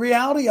 because the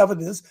reality of it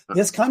is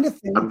this kind of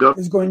thing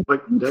is going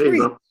to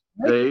increase.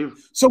 Dave.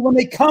 So when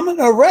they come and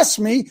arrest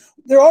me,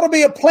 there ought to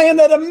be a plan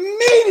that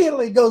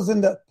immediately goes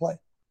into play.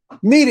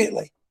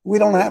 Immediately. We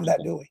don't have that,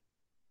 do we?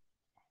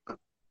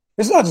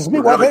 It's not just me.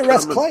 Why they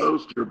arrest Clay?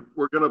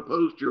 We're going to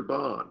post your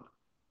bond.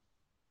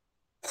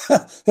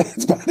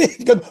 That's about it.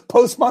 You're going to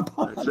post my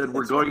bond. I said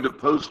we're going to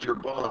post your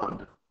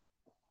bond.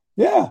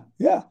 Yeah.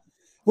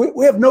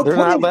 We have no. They're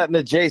not letting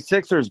the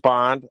J6ers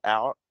bond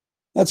out.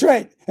 That's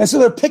right. And so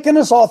they're picking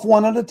us off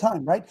one at a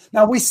time, right?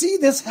 Now we see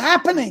this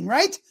happening,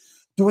 right?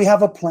 Do we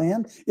have a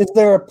plan? Is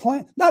there a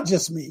plan? Not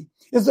just me.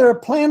 Is there a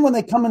plan when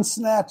they come and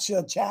snatch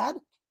Chad?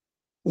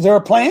 Is there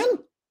a plan?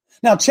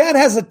 Now, Chad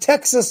has a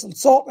Texas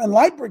Salt and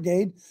Light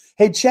Brigade.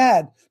 Hey,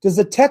 Chad, does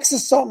the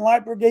Texas Salt and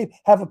Light Brigade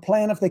have a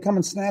plan if they come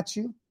and snatch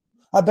you?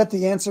 I bet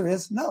the answer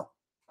is no.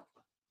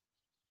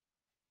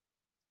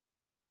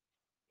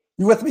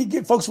 You with me?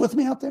 Get folks with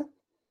me out there?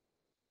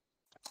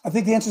 I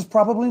think the answer is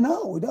probably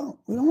no. We don't.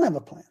 We don't have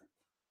a plan.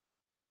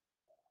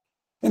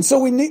 And so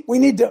we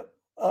need to,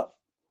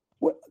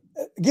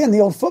 again,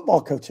 the old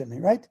football coach in me,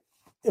 right?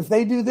 If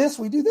they do this,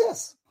 we do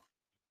this.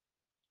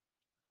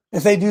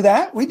 If they do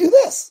that, we do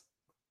this.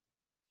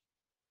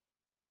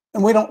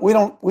 And we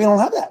don't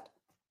have that.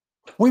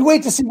 We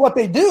wait to see what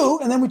they do,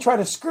 and then we try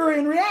to scurry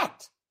and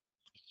react.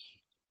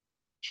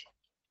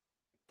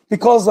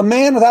 Because the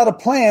man without a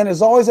plan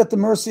is always at the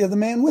mercy of the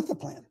man with the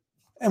plan.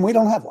 And we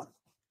don't have one.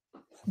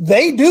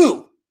 They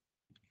do.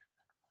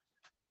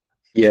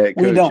 Yeah, Coach,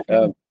 we don't.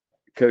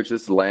 Coach,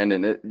 this is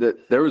Landon.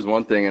 There was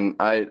one thing, and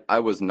I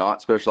was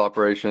not special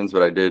operations,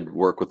 but I did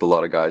work with a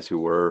lot of guys who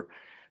were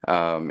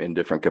in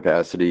different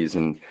capacities.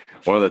 And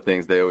one of the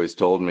things they always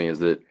told me is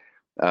that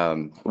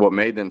what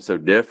made them so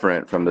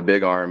different from the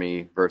big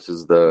army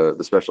versus the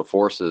special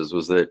forces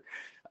was that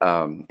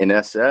in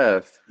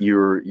SF,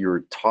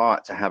 you're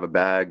taught to have a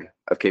bag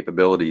of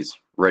capabilities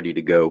ready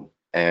to go.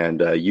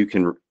 And you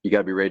got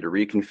to be ready to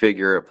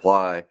reconfigure,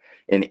 apply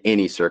in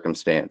any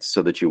circumstance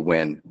so that you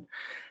win.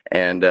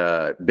 And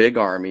big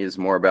army is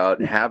more about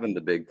having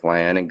the big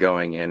plan and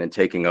going in and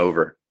taking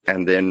over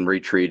and then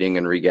retreating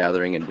and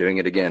regathering and doing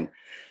it again.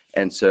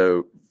 And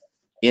so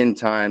in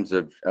times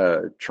of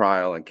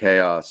trial and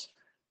chaos,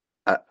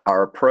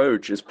 our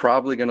approach is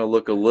probably going to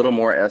look a little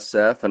more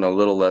SF and a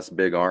little less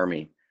big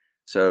army.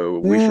 So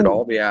we should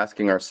all be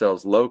asking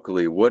ourselves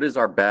locally, what is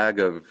our bag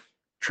of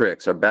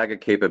tricks, our bag of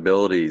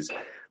capabilities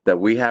that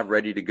we have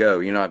ready to go?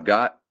 You know, I've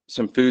got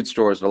some food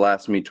stores that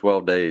last me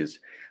 12 days.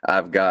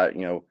 I've got,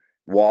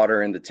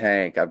 water in the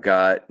tank. I've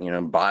got,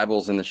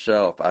 Bibles in the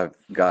shelf. I've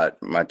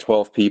got my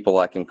 12 people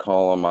I can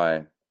call on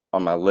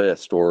my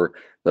list, or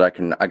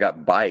that I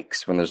got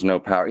bikes when there's no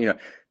power.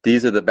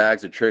 These are the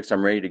bags of tricks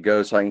I'm ready to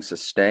go so I can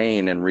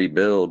sustain and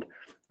rebuild.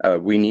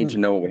 We need to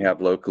know what we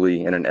have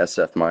locally in an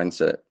SF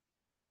mindset.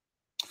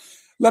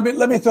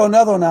 Let me throw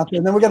another one out there,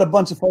 and then we got a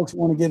bunch of folks who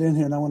want to get in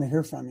here, and I want to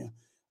hear from you.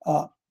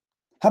 How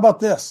about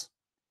this?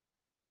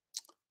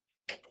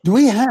 Do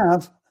we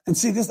have, and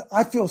see this,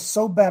 I feel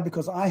so bad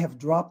because I have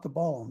dropped the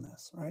ball on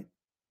this, right?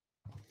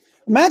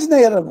 Imagine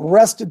they had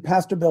arrested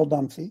Pastor Bill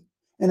Dunphy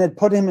and had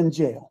put him in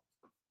jail.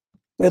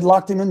 They had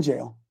locked him in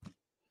jail.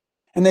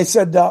 And they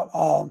said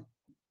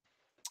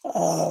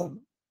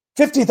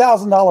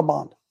 $50,000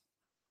 bond.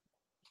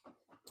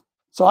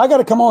 So I got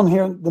to come on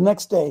here the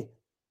next day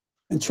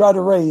and try to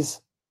raise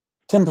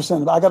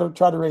 10%. I got to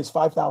try to raise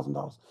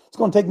 $5,000. It's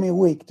going to take me a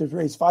week to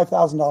raise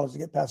 $5,000 to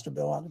get Pastor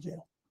Bill out of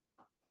jail.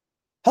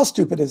 How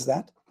stupid is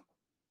that?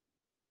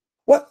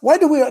 Why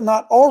do we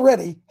not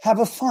already have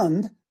a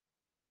fund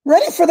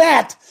ready for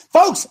that?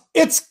 Folks,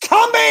 it's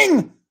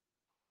coming.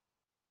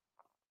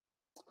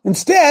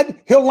 Instead,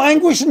 he'll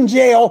languish in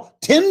jail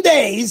 10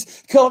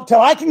 days till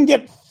I can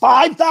get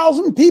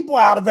 5,000 people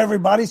out of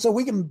everybody so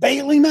we can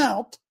bail him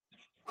out.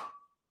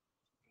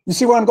 You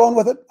see where I'm going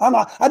with it?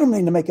 I don't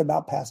mean to make it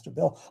about Pastor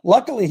Bill.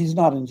 Luckily, he's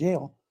not in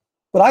jail.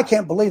 But I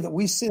can't believe that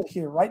I sit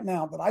here right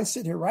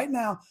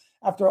now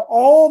after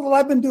all that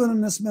I've been doing in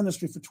this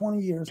ministry for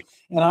 20 years,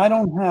 and I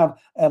don't have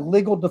a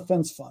legal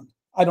defense fund.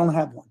 I don't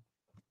have one.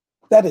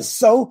 That is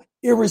so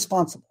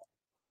irresponsible.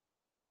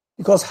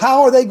 Because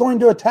how are they going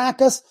to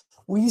attack us?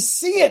 We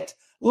see it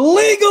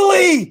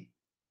legally.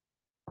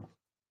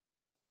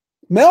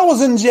 Mel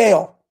was in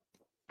jail.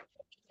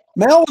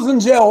 My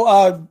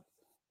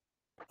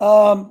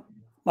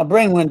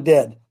brain went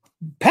dead.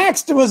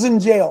 Paxton was in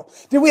jail.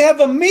 Did we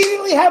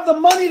immediately have the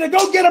money to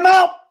go get him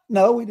out?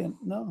 No, we didn't.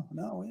 No,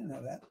 we didn't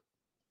have that.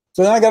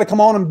 So then I got to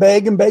come on and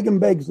beg and beg and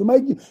beg. So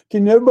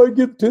can everybody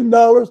get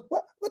 $10?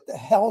 What the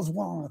hell is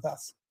wrong with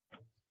us?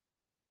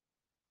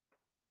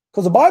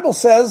 Because the Bible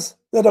says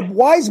that a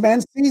wise man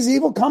sees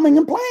evil coming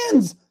and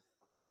plans.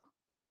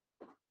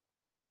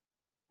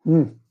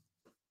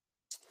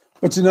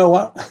 But you know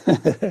what?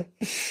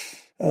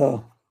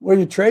 Where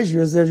your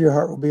treasure is, there your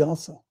heart will be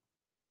also.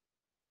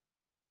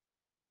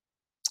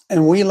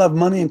 And we love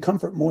money and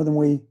comfort more than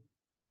we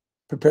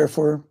prepare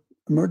for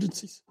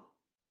emergencies.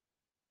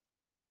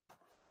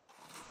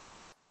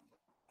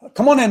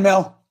 Come on in,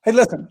 Mel. Hey,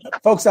 listen,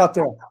 folks out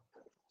there.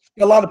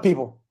 A lot of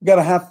people. We got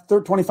to have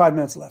 25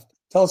 minutes left.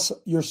 Tell us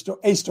your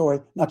story,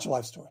 not your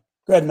life story.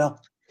 Go ahead, Mel.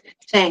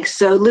 Thanks.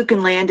 So Luke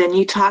and Landon,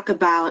 you talk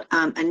about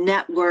a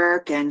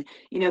network and,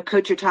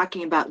 Coach, you're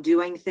talking about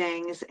doing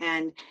things.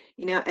 And,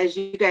 as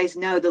you guys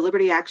know, the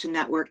Liberty Action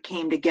Network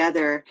came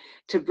together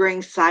to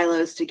bring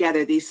silos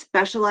together, these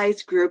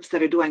specialized groups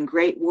that are doing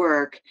great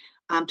work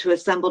to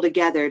assemble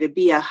together to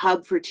be a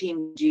hub for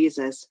Team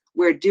Jesus,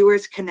 where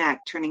doers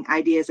connect, turning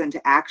ideas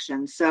into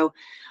action. So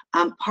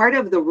part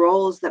of the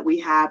roles that we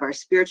have are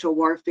spiritual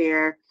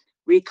warfare,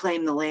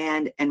 reclaim the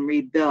land, and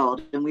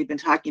rebuild. And we've been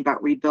talking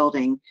about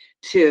rebuilding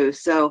too.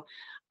 So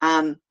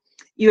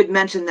you had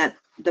mentioned that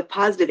the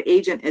positive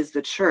agent is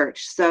the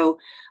church. So,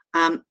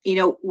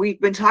 we've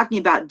been talking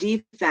about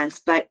defense,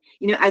 but,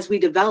 as we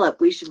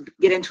develop, we should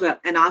get into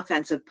an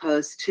offensive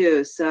pose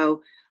too.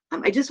 So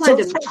I just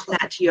wanted to mention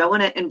that to you. I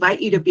want to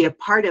invite you to be a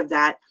part of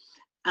that.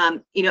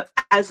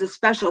 As the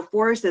special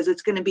forces,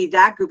 it's going to be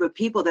that group of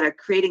people that are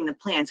creating the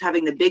plans,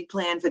 having the big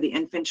plan for the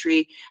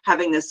infantry,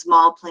 having the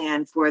small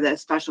plan for the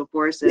special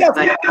forces. Yes,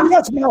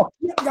 Mel.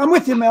 I'm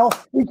with you, Mel.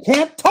 We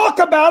can't talk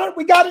about it.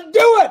 We got to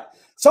do it.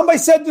 Somebody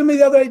said to me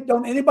the other day,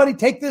 don't anybody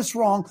take this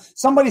wrong.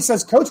 Somebody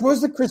says, Coach,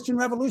 where's the Christian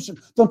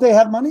Revolution? Don't they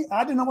have money?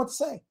 I didn't know what to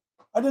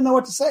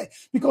say.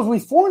 Because we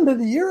formed it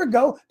a year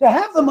ago to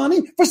have the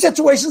money for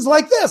situations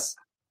like this.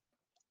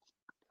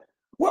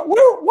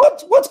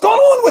 What's going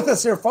on with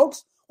us here,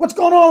 folks? What's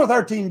going on with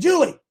our team?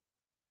 Julie.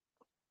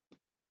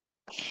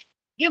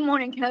 Good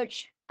morning,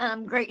 Coach.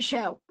 Great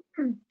show.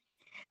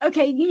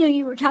 Okay,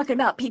 you were talking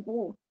about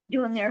people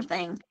doing their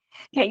thing.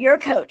 Okay, you're a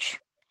coach.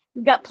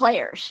 You've got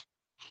players.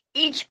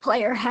 Each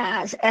player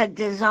has a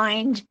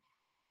designed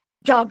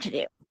job to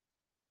do.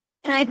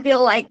 And I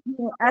feel like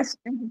us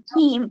as a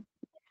team,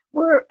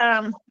 we're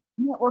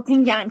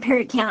working down in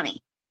Perry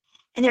County.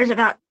 And there's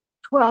about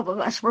 12 of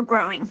us. We're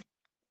growing.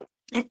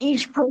 And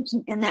each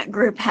person in that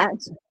group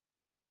has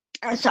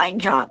a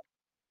assigned job.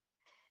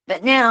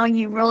 But now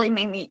you really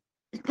made me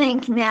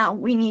think now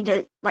we need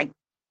to, like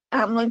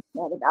Luke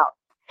said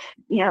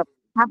about,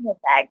 having a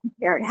bag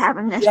prepared,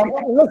 having this. Yeah,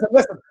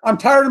 listen. I'm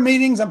tired of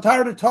meetings. I'm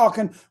tired of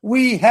talking.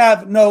 We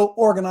have no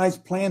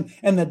organized plan,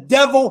 and the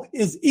devil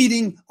is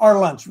eating our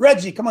lunch.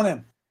 Reggie, come on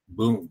in.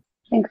 Boom.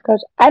 Thanks,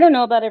 Coach. I don't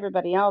know about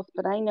everybody else,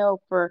 but I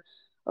know for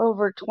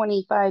over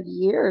 25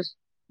 years,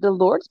 the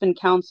Lord's been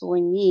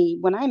counseling me.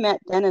 When I met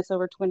Dennis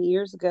over 20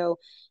 years ago,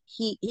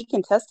 he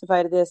can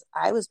testify to this.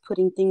 I was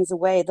putting things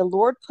away. The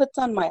Lord puts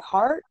on my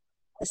heart,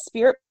 the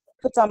Spirit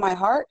puts on my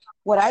heart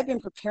what I've been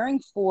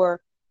preparing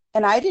for.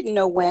 And I didn't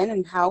know when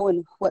and how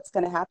and what's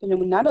going to happen.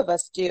 And none of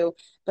us do.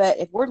 But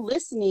if we're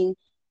listening,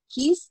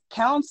 he's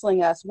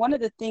counseling us. One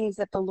of the things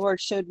that the Lord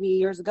showed me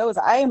years ago is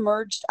I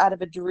emerged out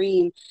of a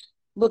dream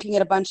looking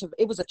at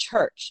it was a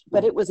church,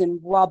 but it was in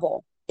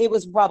rubble. It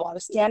was rubble. I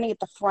was standing at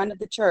the front of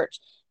the church,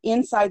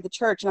 inside the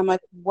church. And I'm like,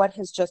 what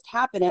has just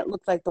happened? And it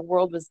looked like the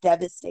world was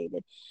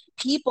devastated.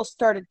 People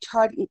started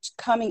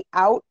coming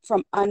out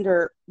from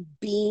under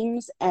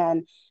beams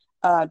and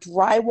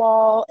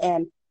drywall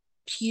and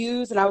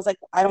pews, and I was like,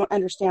 I don't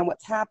understand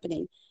what's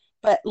happening.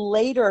 But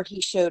later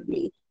he showed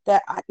me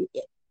that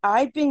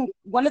I've been,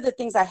 one of the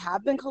things I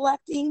have been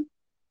collecting,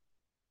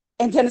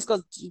 and Dennis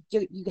goes,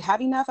 do you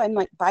have enough? I'm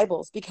like,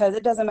 Bibles, because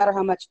it doesn't matter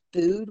how much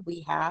food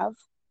we have.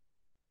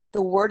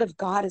 The word of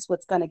God is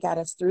what's going to get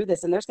us through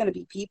this, and there's going to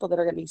be people that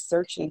are going to be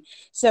searching.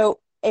 So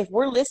if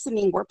we're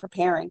listening, we're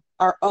preparing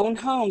our own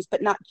homes,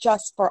 but not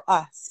just for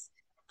us,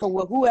 for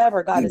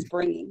whoever God is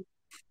bringing.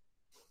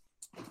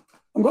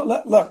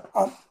 Look,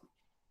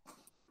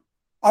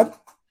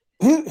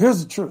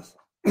 here's the truth.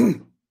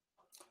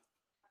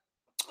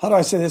 How do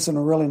I say this in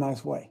a really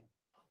nice way?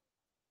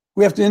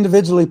 We have to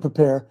individually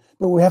prepare,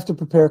 but we have to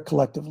prepare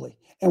collectively,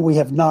 and we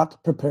have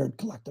not prepared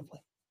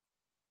collectively.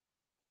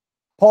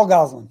 Paul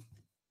Goslin.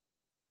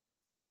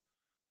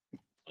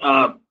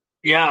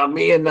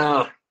 Me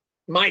and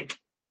Mike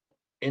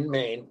in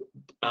Maine,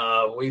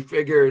 we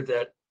figured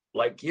that,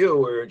 like you,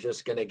 we were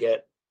just going to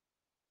get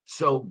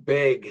so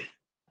big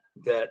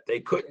that they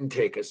couldn't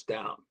take us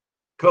down.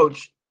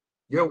 Coach,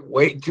 you're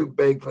way too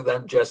big for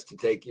them just to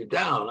take you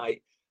down.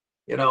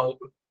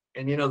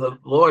 The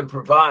Lord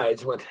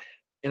provides when,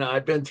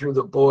 I've been through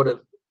the board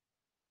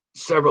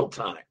several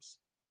times,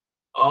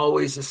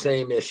 always the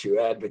same issue,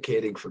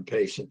 advocating for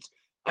patients.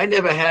 I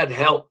never had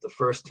help the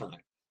first time.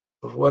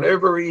 For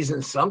whatever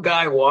reason, some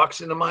guy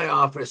walks into my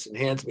office and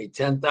hands me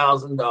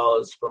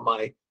 $10,000 for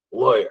my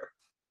lawyer,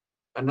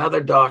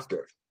 another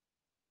doctor.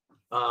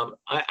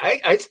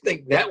 I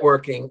think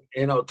networking,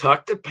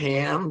 talk to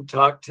Pam,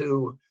 talk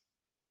to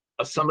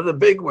some of the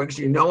bigwigs,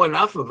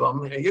 enough of them.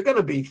 We're going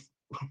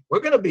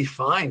to be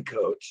fine,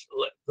 Coach.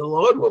 The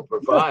Lord will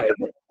provide.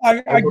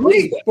 I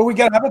agree, but we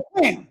got to have a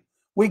plan.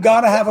 We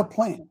got to have a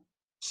plan.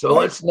 So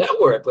let's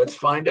network. Let's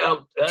find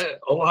out.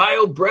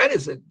 Ohio Brett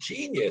is a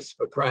genius,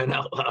 for crying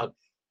out loud.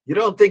 You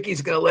don't think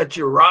he's going to let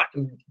you rot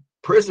in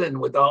prison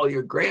with all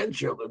your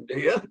grandchildren, do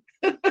you?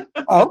 I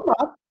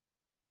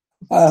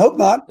hope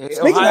not.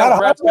 Ohio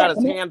Brett's got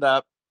his hand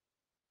up.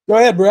 Go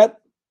ahead, Brett.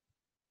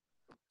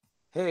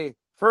 Hey,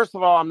 first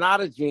of all, I'm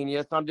not a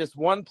genius. I'm just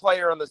one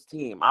player on this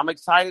team. I'm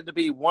excited to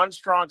be one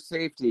strong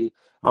safety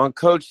on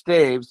Coach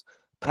Dave's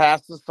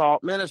Pass the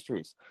Salt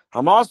Ministries.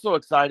 I'm also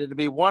excited to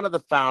be one of the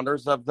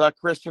founders of the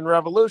Christian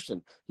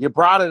Revolution. You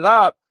brought it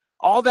up.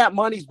 All that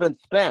money's been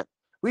spent.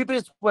 We've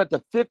been spent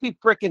to 50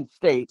 freaking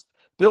states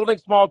building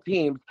small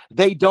teams.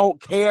 They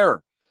don't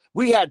care.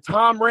 We had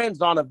Tom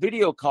Renz on a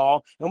video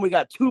call, and we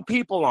got 2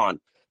 people on.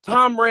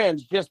 Tom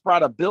Renz just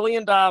brought $1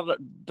 billion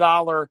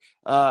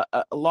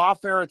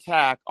lawfare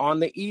attack on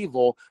the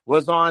evil,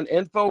 was on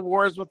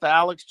InfoWars with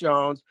Alex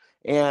Jones.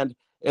 And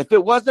if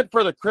it wasn't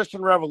for the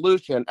Christian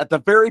Revolution at the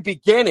very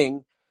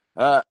beginning,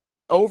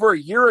 over a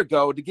year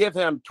ago, to give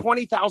him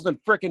 20,000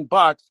 freaking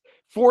bucks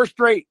 4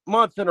 straight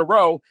months in a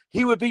row,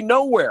 he would be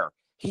nowhere.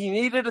 He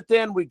needed it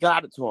then. We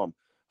got it to him.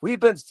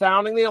 We've been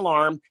sounding the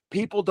alarm.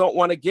 People don't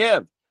want to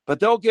give, but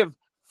they'll give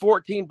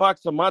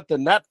 $14 a month to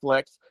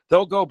Netflix.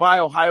 They'll go buy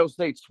Ohio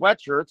State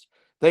sweatshirts.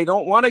 They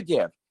don't want to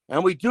give.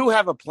 And we do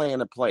have a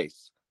plan in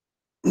place.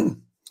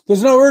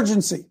 There's no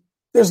urgency.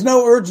 There's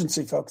no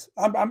urgency, folks.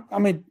 I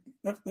mean,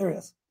 there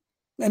is.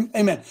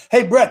 Amen.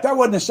 Hey, Brett, that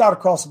wasn't a shot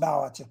across the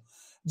bow at you.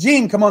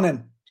 Gene, come on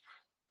in.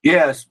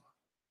 Yes.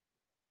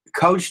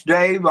 Coach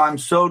Dave, I'm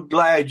so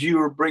glad you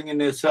were bringing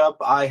this up.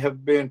 I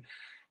have been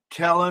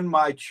telling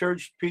my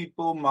church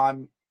people, my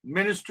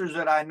ministers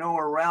that I know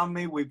around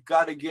me, we've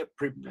got to get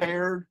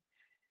prepared.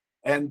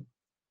 And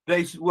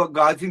they said, well,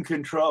 God's in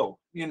control,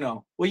 you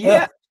know. Well,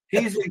 yeah,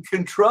 he's in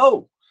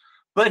control,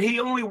 but he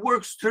only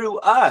works through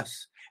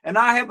us. And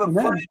I have a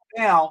friend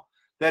now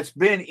that's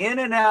been in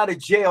and out of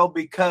jail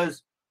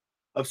because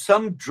of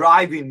some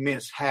driving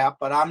mishap,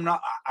 but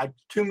I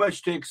too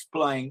much to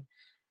explain.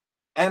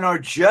 And our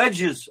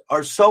judges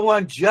are so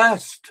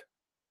unjust.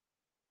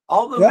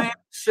 All the man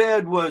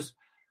said was,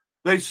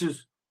 they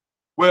says,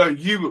 well,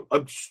 you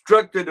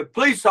obstructed a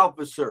police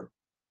officer.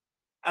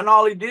 And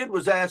all he did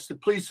was ask the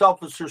police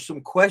officer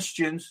some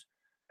questions,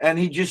 and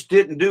he just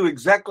didn't do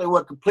exactly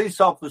what the police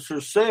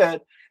officer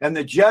said. And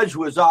the judge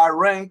was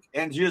irate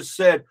and just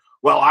said,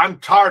 well, I'm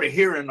tired of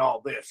hearing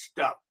all this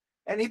stuff.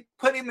 And he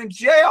put him in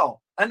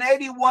jail, an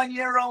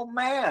 81-year-old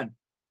man.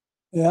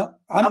 Yeah.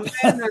 A man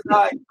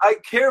that I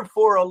care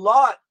for a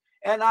lot,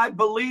 and I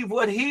believe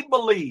what he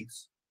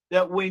believes,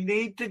 that we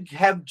need to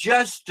have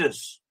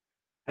justice.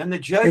 And the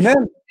judge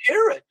would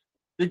hear it.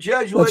 The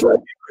judge would hear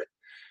it.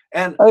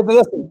 And hey, but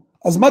listen,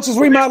 as much as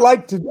we might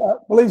like to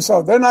believe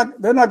so, they're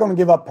not going to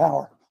give up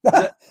power.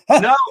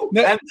 No,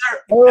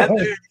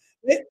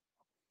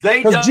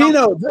 they don't.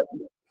 Gino,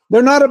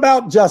 they're not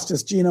about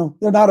justice, Gino.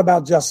 They're not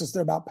about justice.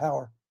 They're about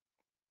power.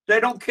 They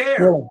don't care.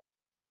 Really.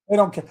 They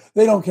don't care.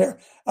 They don't care.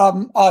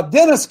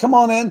 Dennis, come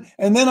on in,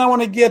 and then I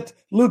want to get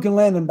Luke and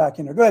Landon back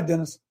in there. Go ahead,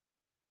 Dennis.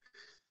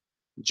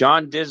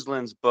 John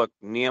Dislin's book,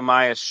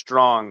 Nehemiah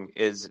Strong,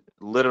 is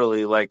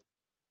literally like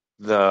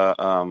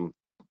the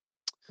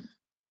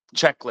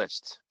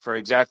checklist for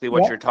exactly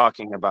what you're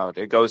talking about.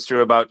 It goes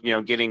through about,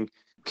 getting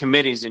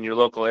committees in your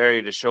local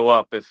area to show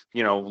up if,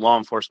 law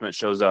enforcement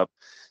shows up.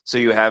 So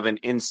you have an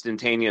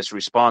instantaneous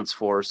response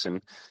force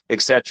and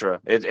etc.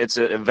 It's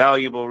a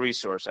valuable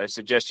resource. I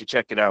suggest you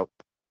check it out.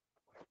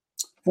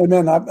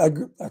 Amen. I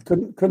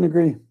couldn't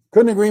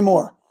agree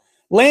more.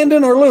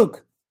 Landon or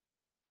Luke?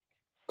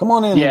 Come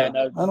on in.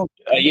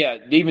 Yeah,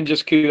 even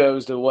just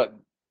kudos to what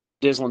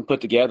Dislin put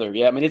together.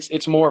 Yeah, I mean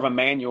it's more of a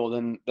manual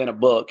than a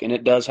book, and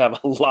it does have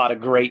a lot of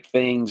great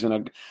things and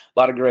a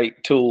lot of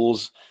great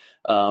tools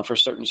for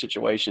certain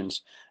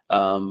situations.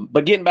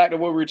 But getting back to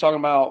what we were talking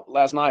about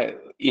last night,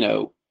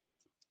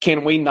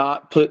 can we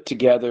not put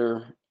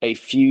together a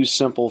few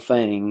simple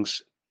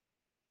things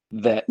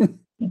that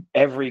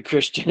every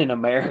Christian in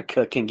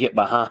America can get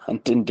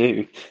behind and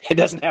do? It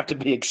doesn't have to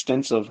be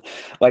extensive.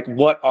 Like,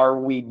 what are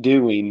we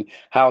doing?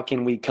 How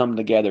can we come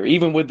together?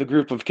 Even with the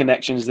group of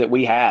connections that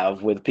we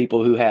have with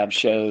people who have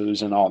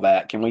shows and all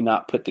that, can we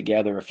not put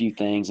together a few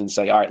things and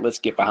say, all right, let's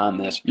get behind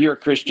this. You're a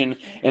Christian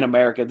in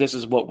America. This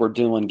is what we're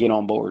doing. Get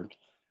on board.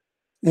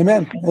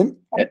 Amen.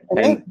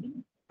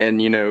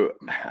 And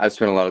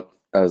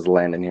I was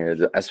landing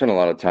here. I spent a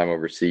lot of time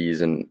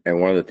overseas, and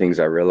one of the things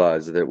I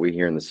realized is that we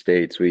here in the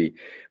States, we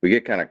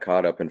get kind of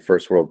caught up in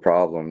first world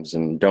problems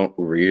and don't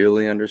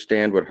really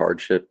understand what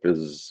hardship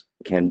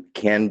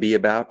can be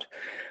about.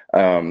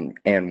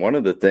 And one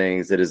of the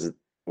things that is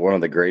one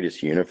of the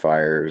greatest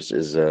unifiers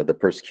is the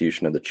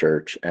persecution of the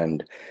church.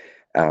 And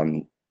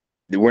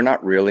we're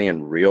not really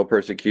in real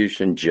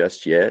persecution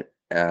just yet.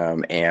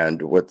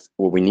 And what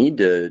we need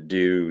to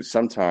do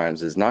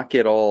sometimes is not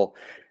get all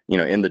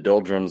in the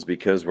doldrums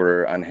because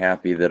we're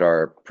unhappy that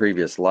our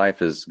previous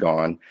life is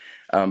gone,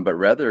 but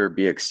rather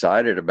be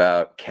excited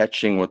about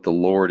catching what the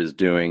Lord is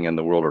doing in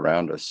the world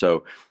around us.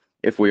 So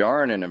if we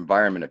are in an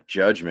environment of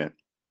judgment,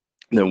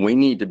 then we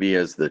need to be,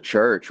 as the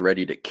church,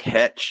 ready to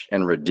catch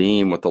and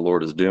redeem what the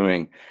Lord is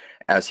doing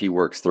as he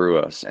works through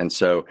us. And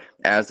so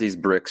as these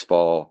bricks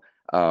fall,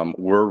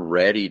 we're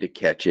ready to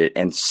catch it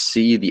and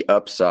see the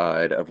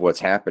upside of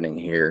what's happening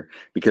here,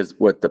 because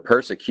what the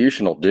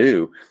persecution will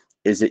do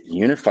is it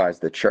unifies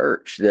the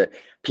church, that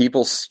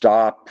people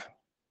stop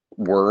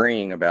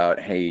worrying about,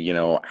 hey,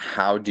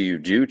 how do you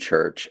do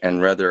church,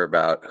 and rather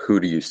about who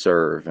do you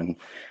serve. And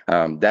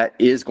that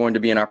is going to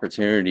be an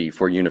opportunity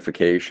for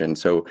unification.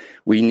 So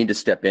we need to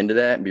step into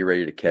that and be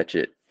ready to catch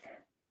it.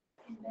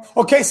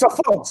 Okay, so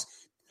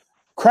folks,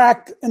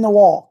 crack in the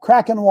wall.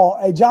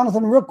 Hey,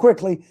 Jonathan, real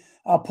quickly,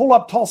 pull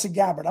up Tulsi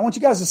Gabbard. I want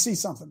you guys to see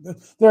something.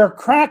 There are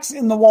cracks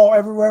in the wall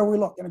everywhere we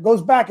look. And it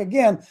goes back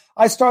again.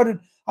 I spoke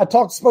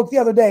the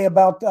other day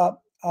about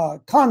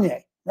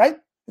Kanye, right?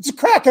 It's a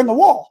crack in the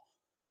wall.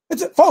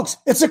 Folks,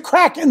 it's a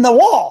crack in the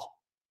wall,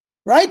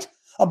 right?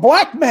 A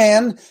black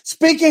man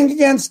speaking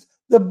against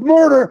the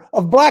murder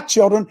of black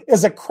children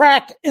is a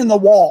crack in the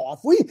wall.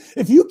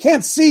 If you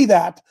can't see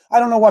that,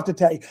 I don't know what to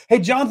tell you. Hey,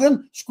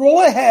 Jonathan,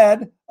 scroll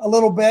ahead a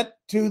little bit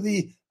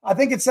to I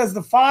think it says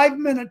the 5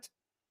 minute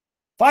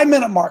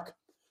mark.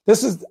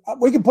 This is,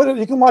 you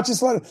can watch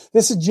this later.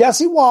 This is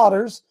Jesse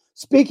Waters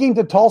speaking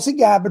to Tulsi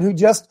Gabbard, who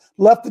just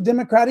left the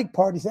Democratic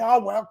Party. Say,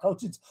 oh, well,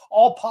 coach, it's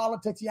all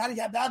politics, yada,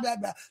 yada, blah, blah,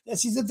 blah.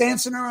 She's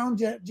advancing her own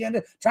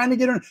agenda, trying to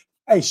get her.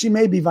 Hey, she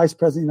may be vice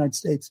president of the United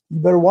States. You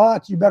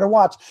better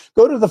watch.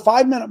 Go to the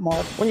 5 minute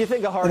mark. When you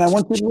think of and I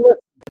want you to listen.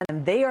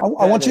 And they are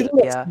I want you to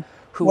listen.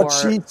 Who what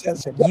are she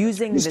says.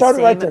 using the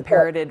same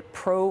parroted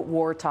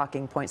pro-war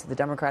talking points that the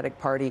Democratic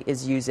Party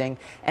is using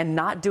and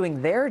not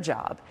doing their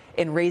job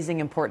in raising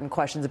important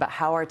questions about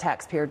how our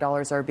taxpayer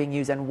dollars are being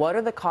used and what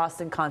are the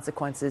costs and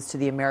consequences to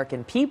the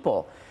American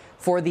people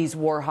for these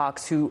war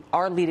hawks who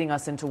are leading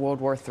us into World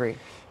War III.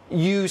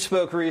 You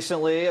spoke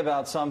recently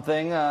about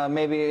something,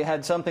 maybe it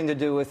had something to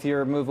do with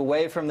your move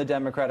away from the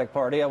Democratic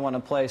Party. I want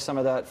to play some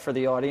of that for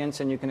the audience,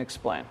 and you can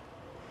explain.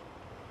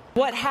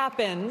 What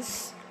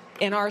happens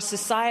in our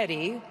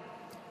society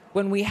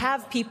when we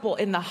have people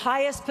in the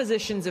highest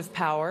positions of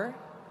power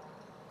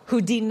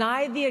who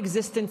deny the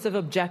existence of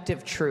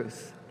objective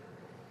truth?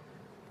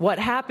 What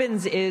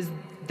happens is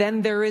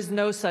then there is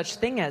no such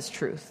thing as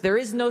truth. There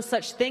is no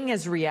such thing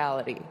as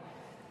reality.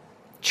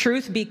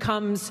 Truth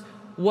becomes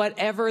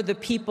whatever the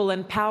people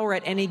in power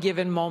at any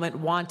given moment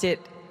want it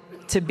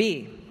to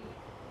be.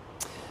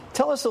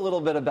 Tell us a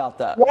little bit about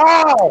that.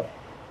 Wow!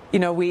 You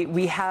know,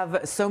 we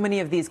have so many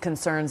of these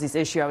concerns. This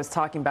issue I was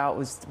talking about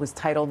was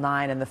Title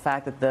IX and the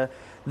fact that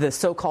the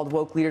so-called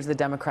woke leaders of the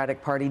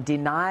Democratic Party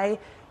deny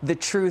the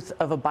truth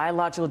of a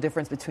biological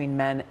difference between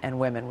men and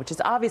women, which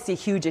is obviously a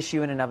huge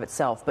issue in and of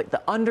itself. But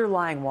the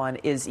underlying one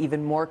is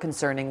even more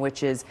concerning,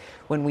 which is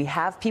when we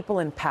have people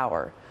in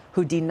power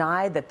who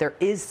deny that there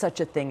is such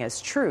a thing as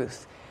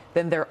truth,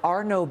 then there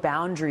are no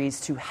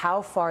boundaries to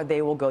how far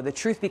they will go. The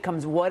truth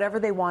becomes whatever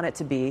they want it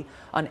to be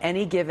on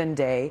any given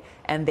day.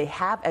 And they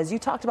have, as you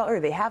talked about earlier,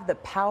 they have the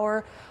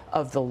power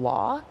of the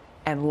law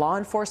and law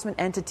enforcement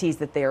entities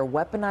that they are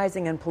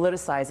weaponizing and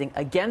politicizing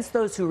against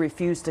those who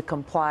refuse to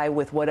comply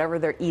with whatever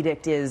their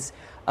edict is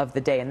of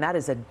the day. And that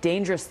is a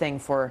dangerous thing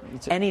for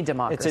any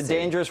democracy. It's a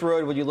dangerous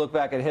road when you look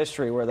back at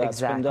history where that's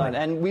been done.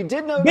 And we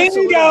did notice Bingo!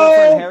 a little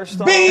different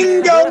hairstyle.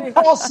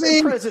 Bingo,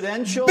 Tulsi!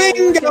 Presidential.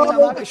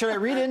 Bingo! Should I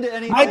read into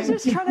anything? I was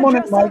just trying to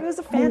dress up as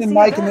a fancy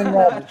Mike and then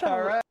Roger.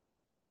 All right.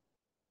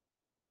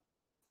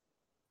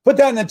 Put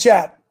that in the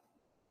chat.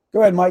 Go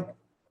ahead, Mike.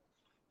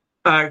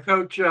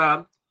 Coach,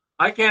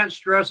 I can't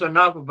stress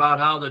enough about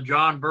how the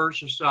John Birch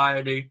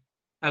Society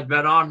has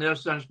been on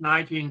this since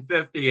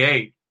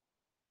 1958.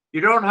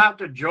 You don't have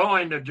to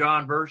join the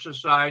John Birch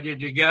Society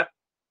to get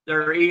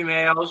their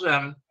emails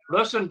and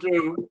listen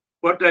to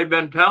what they've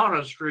been telling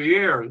us for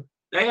years.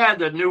 They had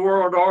the New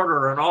World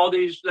Order and all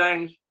these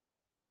things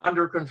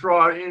under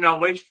control,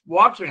 at least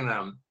watching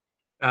them.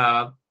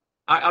 I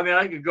mean,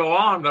 I could go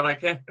on, but I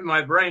can't,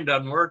 my brain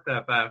doesn't work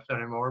that fast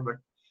anymore.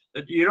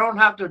 But you don't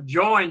have to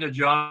join the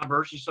John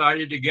Birch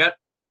Society to get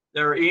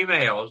their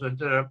emails and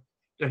to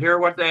hear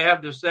what they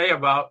have to say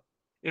about,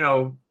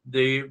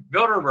 the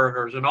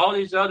Bilderbergers and all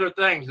these other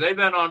things. They've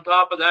been on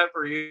top of that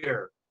for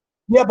years.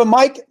 Yeah, but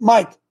Mike,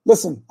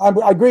 listen, I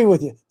agree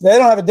with you. They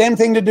don't have a damn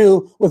thing to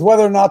do with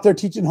whether or not they're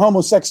teaching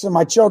homosex to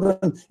my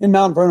children in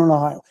Mount Vernon,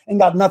 Ohio. Ain't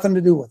got nothing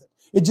to do with it.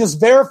 It just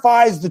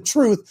verifies the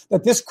truth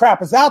that this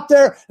crap is out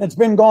there and it's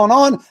been going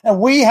on, and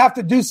we have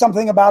to do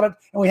something about it,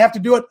 and we have to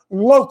do it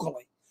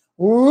locally.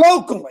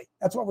 Locally.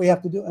 That's what we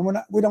have to do. And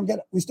we don't get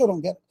it. We still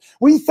don't get it.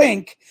 We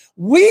think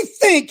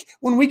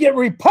when we get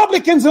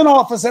Republicans in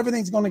office,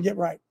 everything's going to get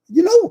right.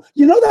 You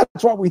know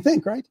that's what we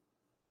think, right?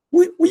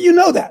 You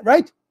know that,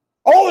 right?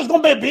 Oh, there's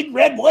going to be a big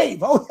red wave.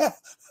 Oh,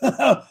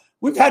 yeah.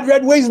 We've had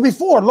red waves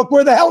before. Look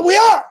where the hell we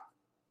are.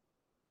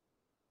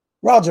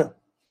 Roger.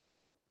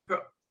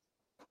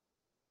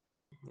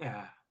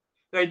 Yeah.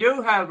 They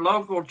do have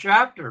local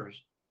chapters.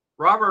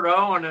 Robert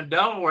Owen in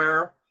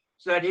Delaware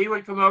said he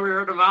would come over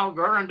here to Mount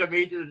Vernon to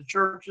meet at the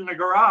church in the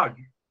garage.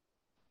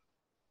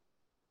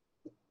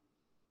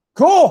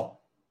 Cool.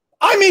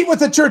 I meet with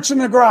the church in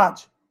the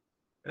garage.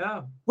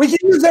 Yeah. We can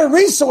use their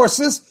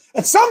resources.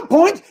 At some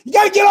point, you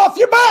got to get off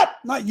your butt.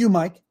 Not you,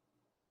 Mike.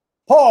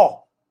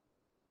 Paul.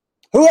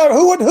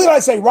 Who did I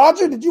say?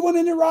 Roger? Did you want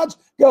in there, Roger?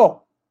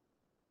 Go.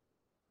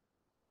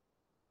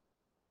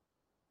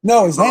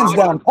 No, his hands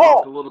down.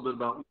 Paul. A little bit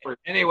about.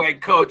 Anyway,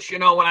 Coach,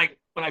 when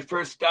I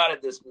first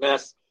started this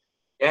mess,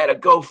 you had a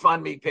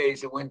GoFundMe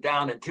page that went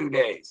down in 2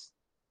 days.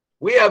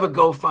 We have a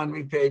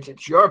GoFundMe page.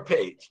 It's your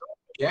page.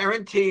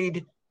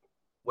 Guaranteed,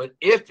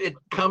 if it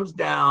comes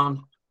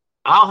down,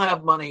 I'll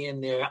have money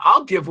in there.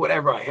 I'll give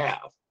whatever I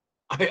have.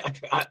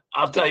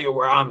 I'll tell you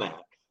where I'm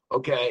at.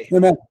 Okay.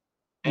 Amen.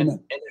 And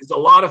there's a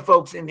lot of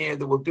folks in there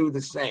that will do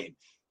the same.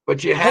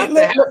 But you have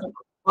to have a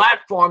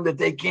platform that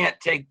they can't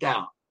take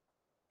down.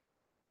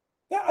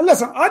 Yeah,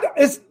 listen,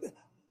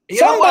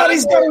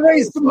 somebody's got to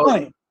raise some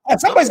money.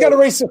 Somebody's got to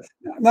raise some.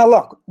 Now,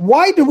 look,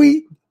 why do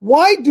we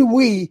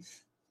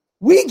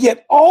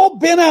get all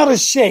bent out of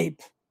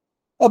shape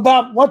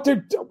about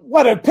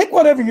pick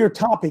whatever your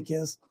topic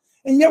is,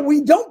 and yet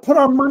we don't put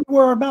our money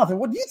where our mouth is.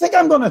 What do you think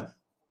we're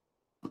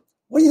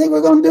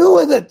going to do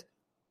with it?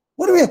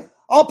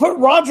 I'll put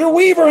Roger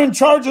Weaver in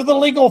charge of the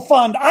legal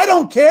fund. I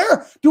don't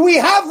care. Do we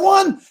have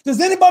one? Does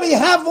anybody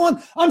have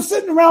one? I'm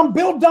sitting around.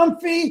 Bill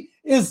Dunphy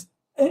is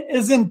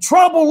in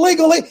trouble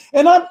legally,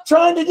 and I'm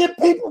trying to get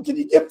people. Can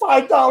you give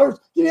 $5?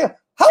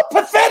 How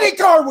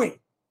pathetic are we?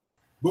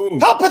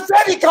 Boom. How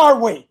pathetic are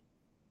we?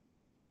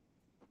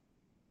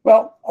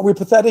 Well, are we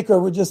pathetic, or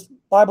we just?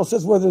 Bible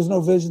says where there's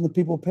no vision, the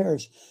people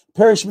perish.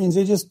 Perish means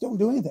they just don't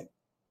do anything.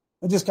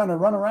 They just kind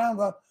of run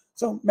around.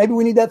 So maybe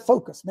we need that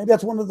focus. Maybe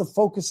that's one of the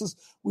focuses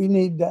we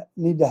need to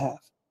have.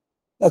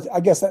 I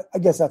guess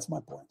that's my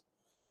point.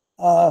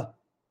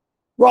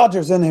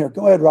 Roger's in here.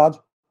 Go ahead, Roger.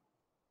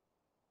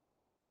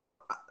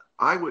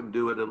 I would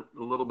do it a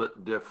little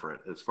bit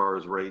different as far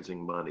as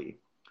raising money.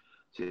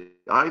 See,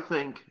 I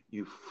think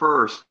you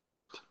first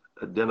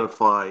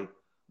identify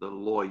the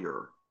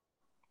lawyer.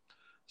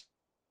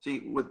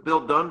 See, with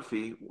Bill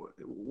Dunphy,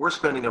 we're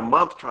spending a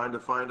month trying to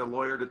find a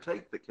lawyer to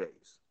take the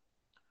case.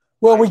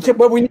 Well, we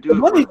need the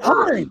money.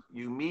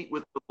 You meet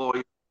with the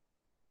lawyer.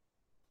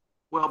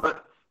 Well,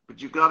 but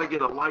you got to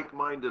get a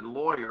like-minded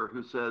lawyer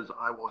who says,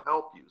 I will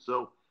help you.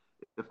 So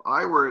if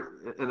I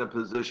were in a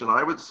position,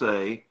 I would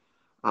say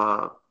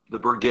the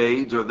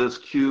brigades or this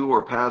Q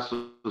or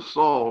Pastor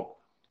Saul,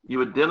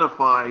 you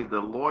identify the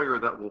lawyer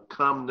that will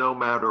come no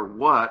matter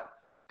what,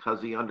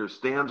 because he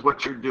understands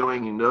what you're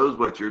doing, he knows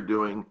what you're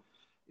doing,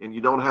 and you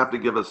don't have to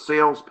give a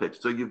sales pitch.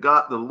 So you've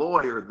got the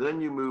lawyer,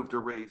 then you move to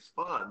raise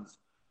funds,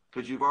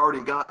 because you've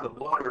already got the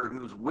lawyer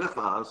who's with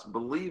us,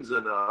 believes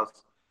in us,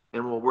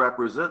 and will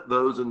represent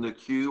those in the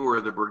queue or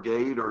the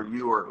brigade or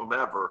you or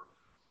whomever.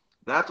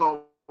 That's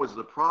always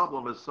the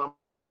problem, is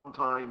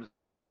sometimes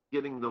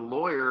getting the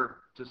lawyer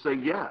to say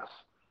yes.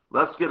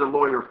 Let's get a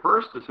lawyer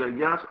first to say,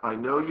 yes, I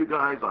know you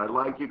guys, I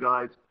like you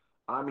guys,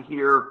 I'm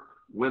here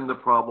when the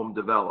problem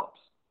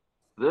develops.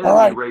 Then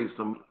you raise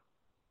some.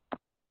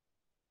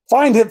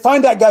 Find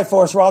that guy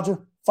for us, Roger.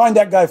 Find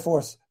that guy for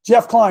us.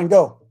 Jeff Klein,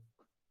 go.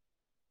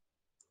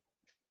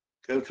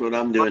 Coach, what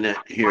I'm doing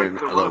here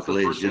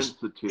locally is just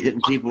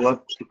hitting people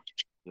up.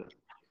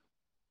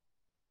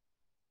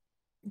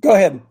 Go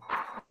ahead.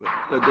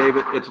 So,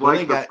 David, it's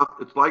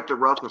like the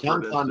Rutherford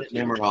Jump on it,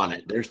 never on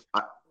it. There's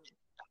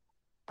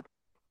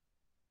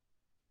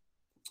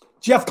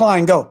Jeff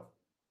Klein, go.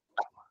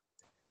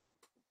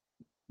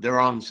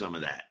 They're on some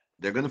of that.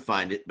 They're going to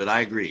find it, but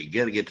I agree. You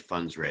got to get the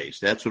funds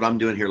raised. That's what I'm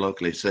doing here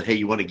locally. I said, hey,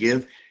 you want to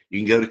give? You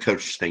can go to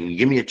Coach's thing. You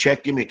give me a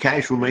check, give me a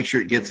cash, we'll make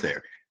sure it gets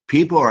there.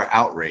 People are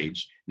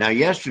outraged. Now,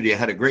 yesterday I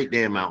had a great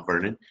day in Mount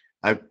Vernon.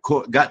 I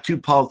got 2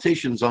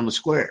 politicians on the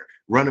square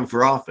running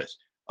for office.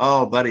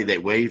 Oh, buddy, they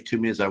waved to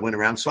me as I went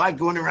around. So I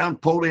went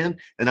around, pulled in,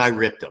 and I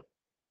ripped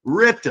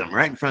them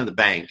right in front of the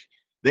bank.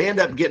 They end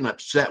up getting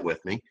upset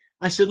with me.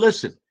 I said,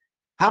 listen,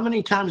 how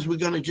many times are we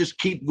going to just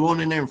keep going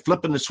in there and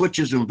flipping the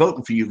switches and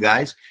voting for you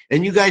guys,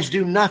 and you guys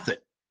do nothing?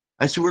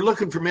 I said, we're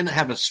looking for men that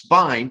have a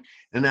spine,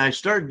 and I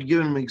started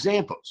giving them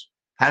examples.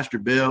 Pastor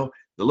Bill,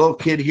 the little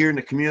kid here in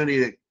the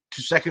community,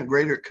 the second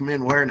grader come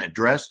in wearing a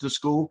dress to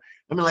school.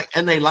 I mean,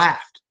 and they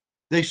laughed.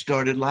 They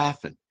started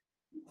laughing.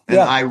 And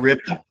I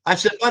ripped them. I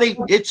said, buddy,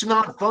 it's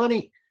not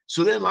funny.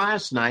 So then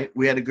last night,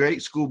 we had a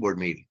great school board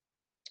meeting.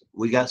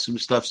 We got some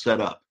stuff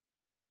set up.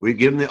 We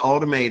give them the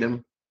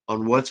ultimatum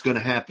on what's going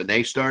to happen.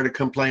 They started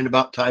complaining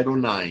about Title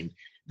IX.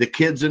 The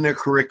kids in their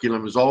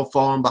curriculum is all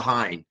falling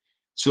behind.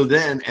 So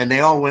then, and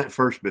they all went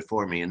first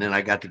before me. And then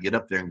I got to get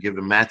up there and give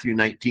them Matthew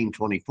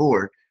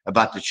 19:24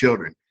 about the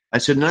children. I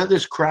said, none of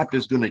this crap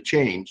is going to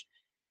change.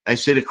 I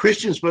said, a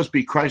Christian is supposed to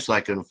be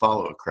Christ-like and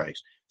follow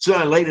Christ. So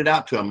I laid it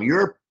out to them.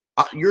 Your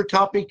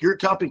topic,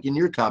 and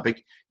your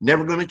topic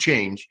never going to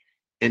change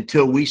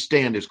until we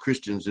stand as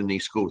Christians in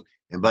these schools.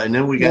 And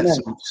then we got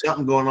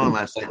something going on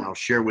last night, and I'll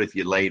share with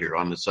you later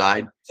on the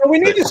side. So we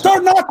need to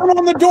start knocking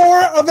on the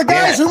door of the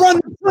guys who run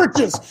the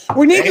churches.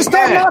 We need to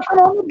start knocking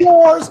on the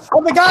doors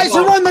of the guys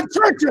who run the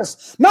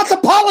churches, not the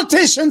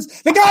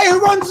politicians, the guy who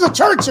runs the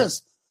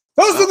churches.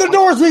 Those are the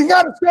doors we've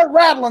got to start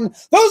rattling.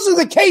 Those are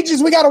the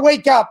cages we got to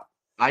wake up.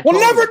 We'll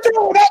never do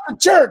it without the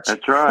church.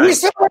 That's right.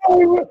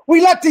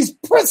 We let these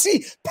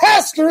prissy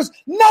pastors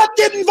not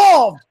get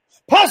involved.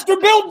 Pastor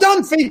Bill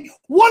Dunphy,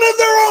 one of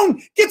their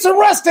own, gets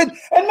arrested,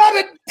 and not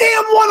a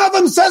damn one of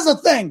them says a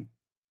thing.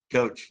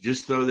 Coach,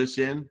 just throw this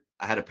in.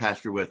 I had a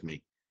pastor with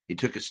me. He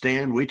took a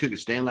stand. We took a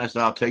stand last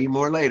night. I'll tell you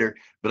more later.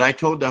 But I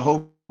told the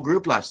whole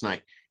group last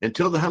night.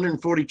 Until the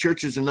 140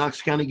 churches in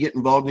Knox County get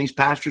involved and these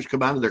pastors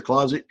come out of their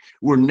closet,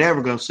 we're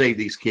never going to save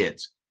these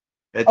kids.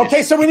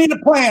 Okay, so we need a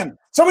plan.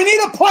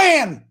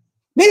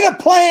 Need a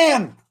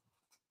plan.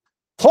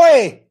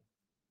 Play.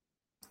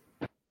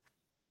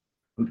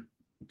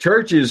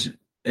 Churches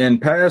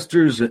and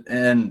pastors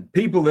and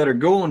people that are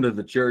going to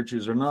the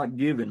churches are not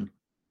giving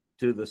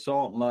to the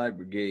Salt and Light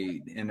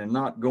Brigade, and they're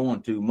not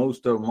going to.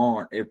 Most of them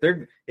aren't.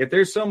 If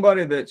there's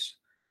somebody that's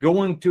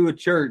going to a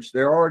church,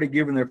 they're already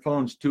giving their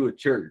funds to a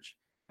church.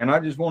 And I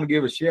just want to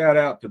give a shout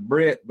out to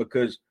Brett,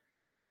 because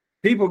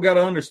people got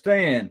to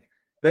understand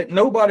that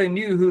nobody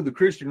knew who the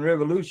Christian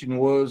Revolution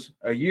was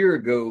a year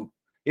ago.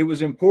 It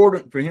was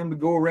important for him to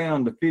go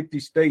around to 50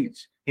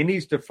 states. He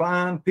needs to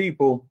find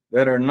people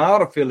that are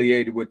not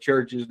affiliated with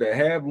churches, that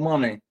have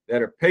money,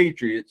 that are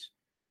patriots.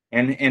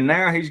 And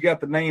now he's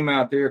got the name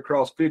out there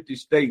across 50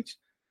 states.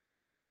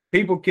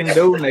 People can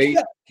donate.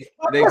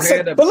 They've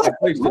had a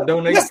place to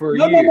donate for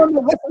a year.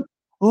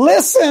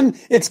 Listen,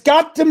 it's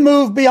got to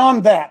move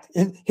beyond that.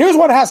 Here's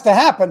what has to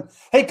happen.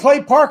 Hey,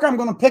 Clay Parker, I'm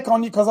going to pick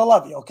on you because I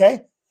love you,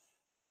 okay?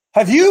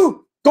 Have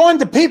you gone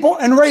to people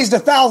and raised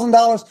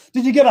 $1,000?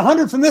 Did you get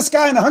 100 from this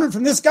guy and 100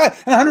 from this guy and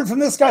 100 from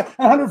this guy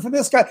and 100 from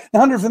this guy and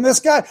 100 from this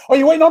guy? Or are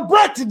you waiting on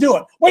Brett to do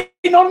it?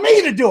 Waiting on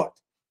me to do it?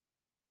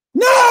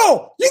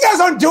 No, you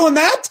guys aren't doing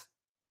that.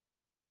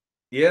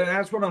 Yeah,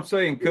 that's what I'm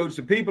saying, Coach.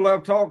 The people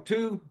I've talked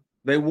to,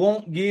 they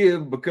won't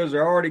give because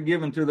they're already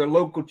giving to their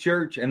local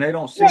church, and they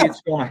don't see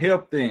it's going to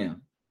help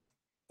them.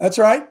 That's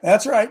right.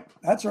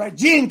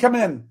 Gene, come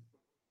in.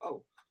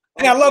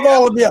 Hey, I love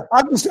all of you.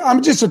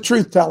 I'm just a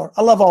truth teller.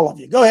 I love all of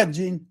you. Go ahead,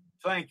 Gene.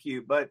 Thank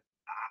you. But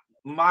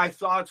my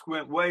thoughts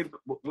went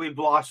we've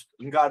lost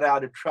and got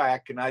out of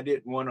track, and I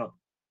didn't want to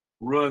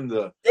run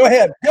the. Go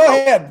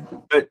ahead.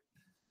 But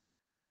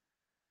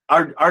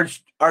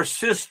our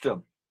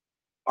system,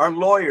 our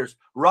lawyers.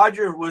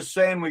 Roger was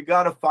saying we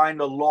got to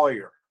find a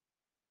lawyer.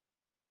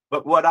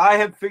 But what I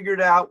have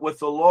figured out with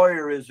the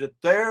lawyer is that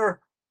their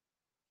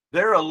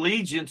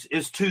allegiance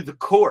is to the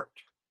court.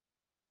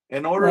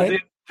 In order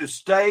Right. to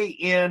stay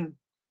in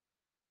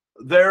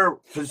their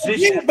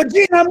position. But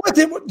Gene, I'm with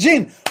you,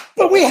 Gene.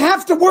 But we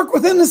have to work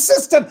within the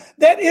system.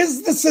 That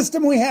is the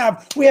system we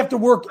have. We have to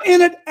work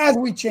in it as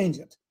we change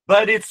it.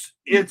 But it's.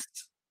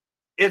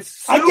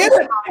 I get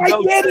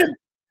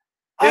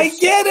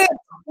it.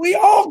 We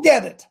all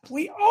get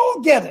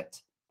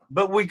it.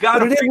 But we got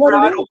to figure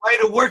out a way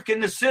to work in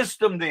the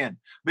system then,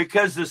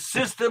 because the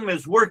system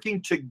is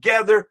working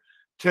together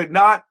to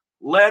not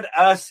let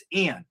us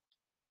in,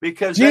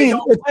 because they Gene,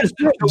 don't listen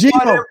to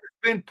whatever's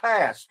been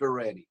passed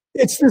already.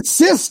 It's the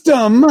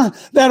system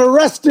that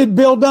arrested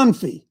Bill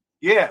Dunphy.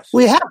 Yes.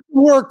 We have to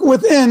work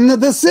within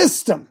the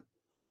system.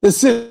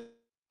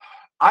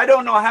 I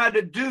don't know how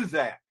to do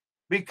that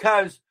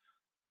because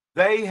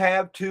they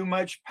have too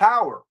much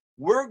power.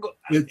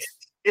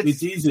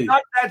 It's easy.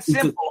 Not that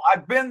simple.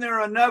 I've been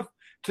there enough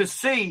to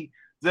see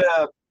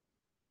the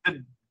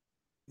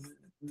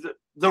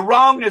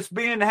wrongness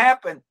being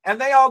happen,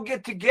 and they all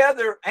get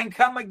together and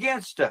come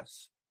against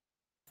us.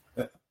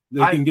 They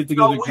can get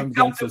together and come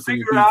against us.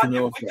 We got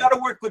to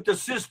work with the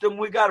system.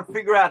 We got to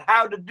figure out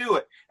how to do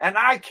it, and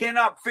I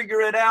cannot figure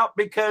it out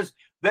because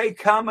they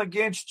come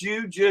against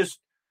you. Just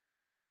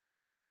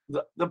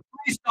the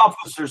police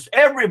officers,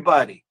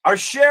 everybody, our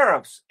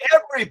sheriffs,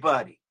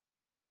 everybody.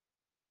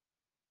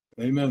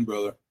 Amen,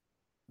 brother.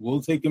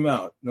 We'll take him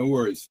out. No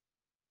worries.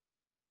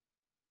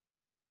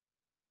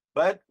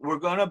 But we're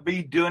going to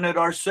be doing it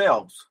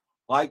ourselves.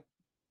 Like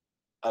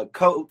a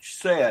coach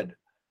said,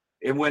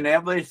 and when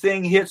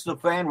everything hits the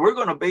fan, we're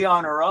going to be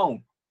on our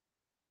own.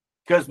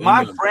 Because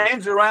my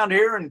friends around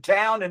here in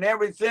town and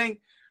everything,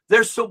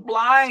 they're so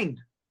blind.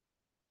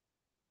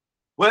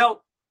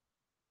 Well,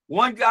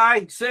 one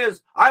guy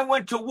says, I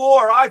went to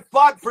war. I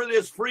fought for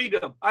this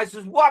freedom. I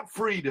says, what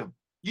freedom?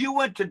 You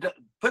went to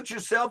put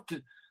yourself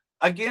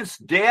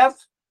against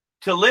death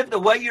to live the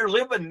way you're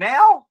living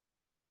now?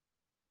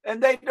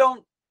 And they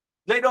don't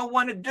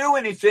want to do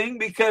anything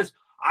because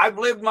I've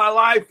lived my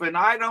life and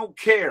I don't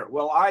care.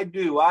 Well, I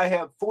do. I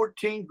have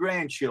 14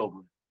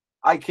 grandchildren.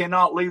 I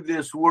cannot leave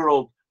this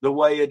world the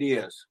way it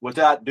is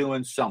without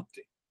doing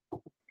something.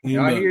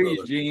 Yeah, I hear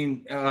you,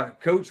 Gene.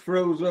 Coach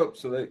froze up,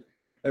 so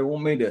they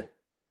want me to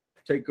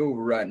take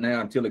over right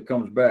now until it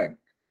comes back.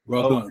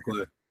 Well done,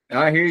 Clay.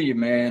 I hear you,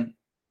 man.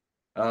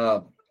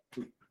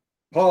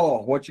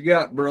 Paul, what you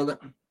got, brother?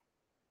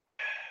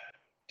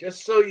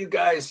 Just so you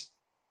guys,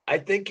 I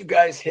think you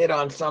guys hit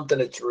on something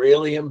that's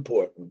really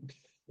important.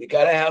 You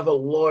got to have a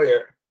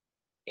lawyer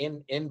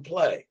in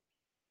play.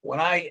 When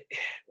I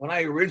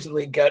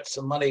originally got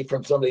some money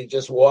from somebody who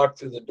just walked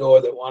through the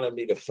door that wanted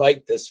me to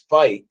fight this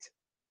fight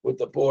with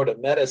the Board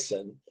of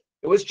Medicine,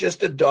 it was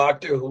just a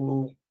doctor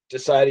who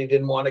decided he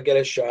didn't want to get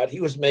a shot.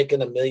 He was making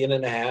 $1.5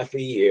 million a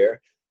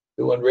year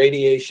doing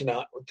radiation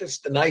out,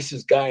 just the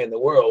nicest guy in the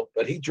world,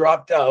 but he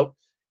dropped out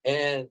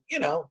and,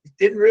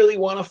 didn't really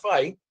want to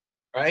fight,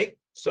 right?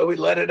 So he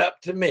let it up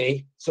to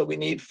me. So we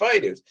need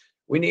fighters.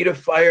 We need a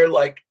fire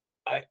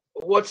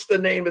what's the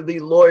name of the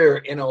lawyer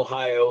in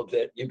Ohio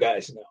that you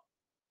guys know?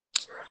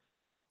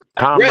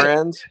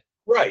 Comrades.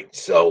 Right.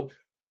 So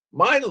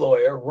my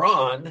lawyer,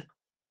 Ron,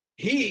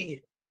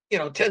 he,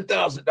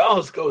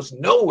 $10,000 goes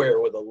nowhere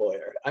with a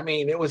lawyer. I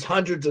mean, it was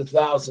hundreds of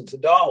thousands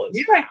of dollars.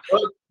 Yeah.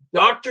 But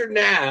Dr.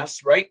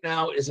 Nass right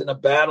now is in a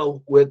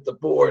battle with the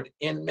board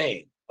in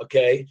Maine.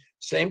 Okay.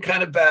 Same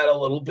kind of battle,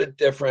 a little bit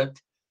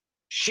different.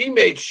 She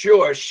made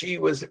sure she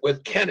was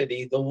with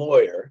Kennedy, the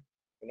lawyer,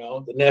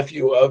 the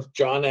nephew of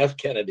John F.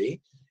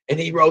 Kennedy, and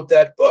he wrote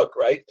that book,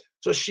 right?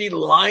 So she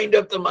lined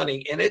up the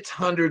money, and it's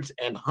hundreds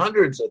and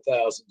hundreds of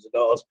thousands of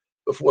dollars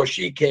before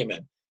she came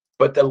in.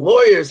 But the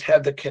lawyers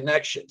have the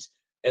connections,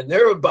 and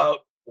they're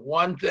about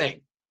one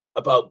thing,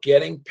 about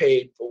getting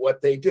paid for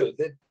what they do.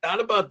 They're not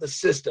about the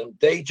system.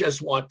 They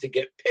just want to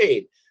get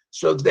paid.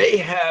 So they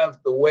have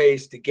the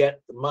ways to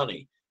get the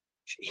money.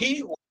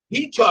 He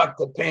talked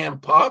to Pam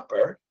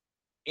Popper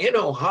in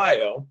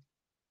Ohio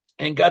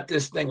and got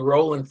this thing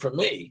rolling for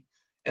me.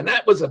 And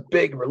that was a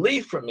big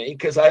relief for me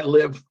because I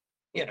live,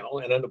 in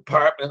an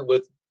apartment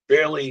with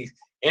barely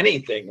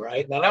anything,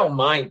 right? And I don't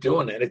mind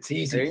doing it. It's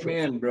easy.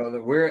 Amen,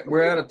 brother.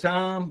 We're out of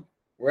time.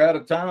 We're out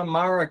of time.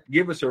 Myra,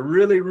 give us a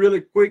really,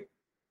 really quick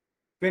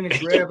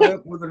finish wrap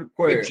up with a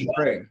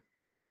prayer.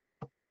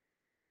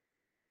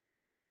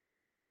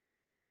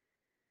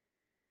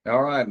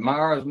 All right,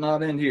 Myra's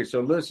not in here,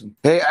 so listen.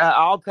 Hey,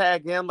 I'll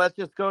tag in. Let's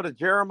just go to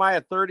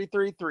Jeremiah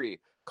 33:3.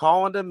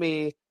 Call unto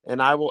me,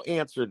 and I will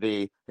answer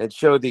thee, and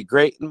show thee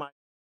great and mighty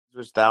things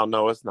which thou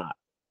knowest not.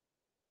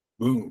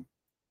 Boom.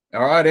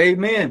 All right,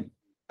 amen.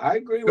 I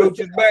agree Coach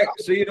with is back.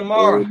 See you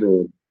tomorrow.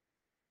 Amen.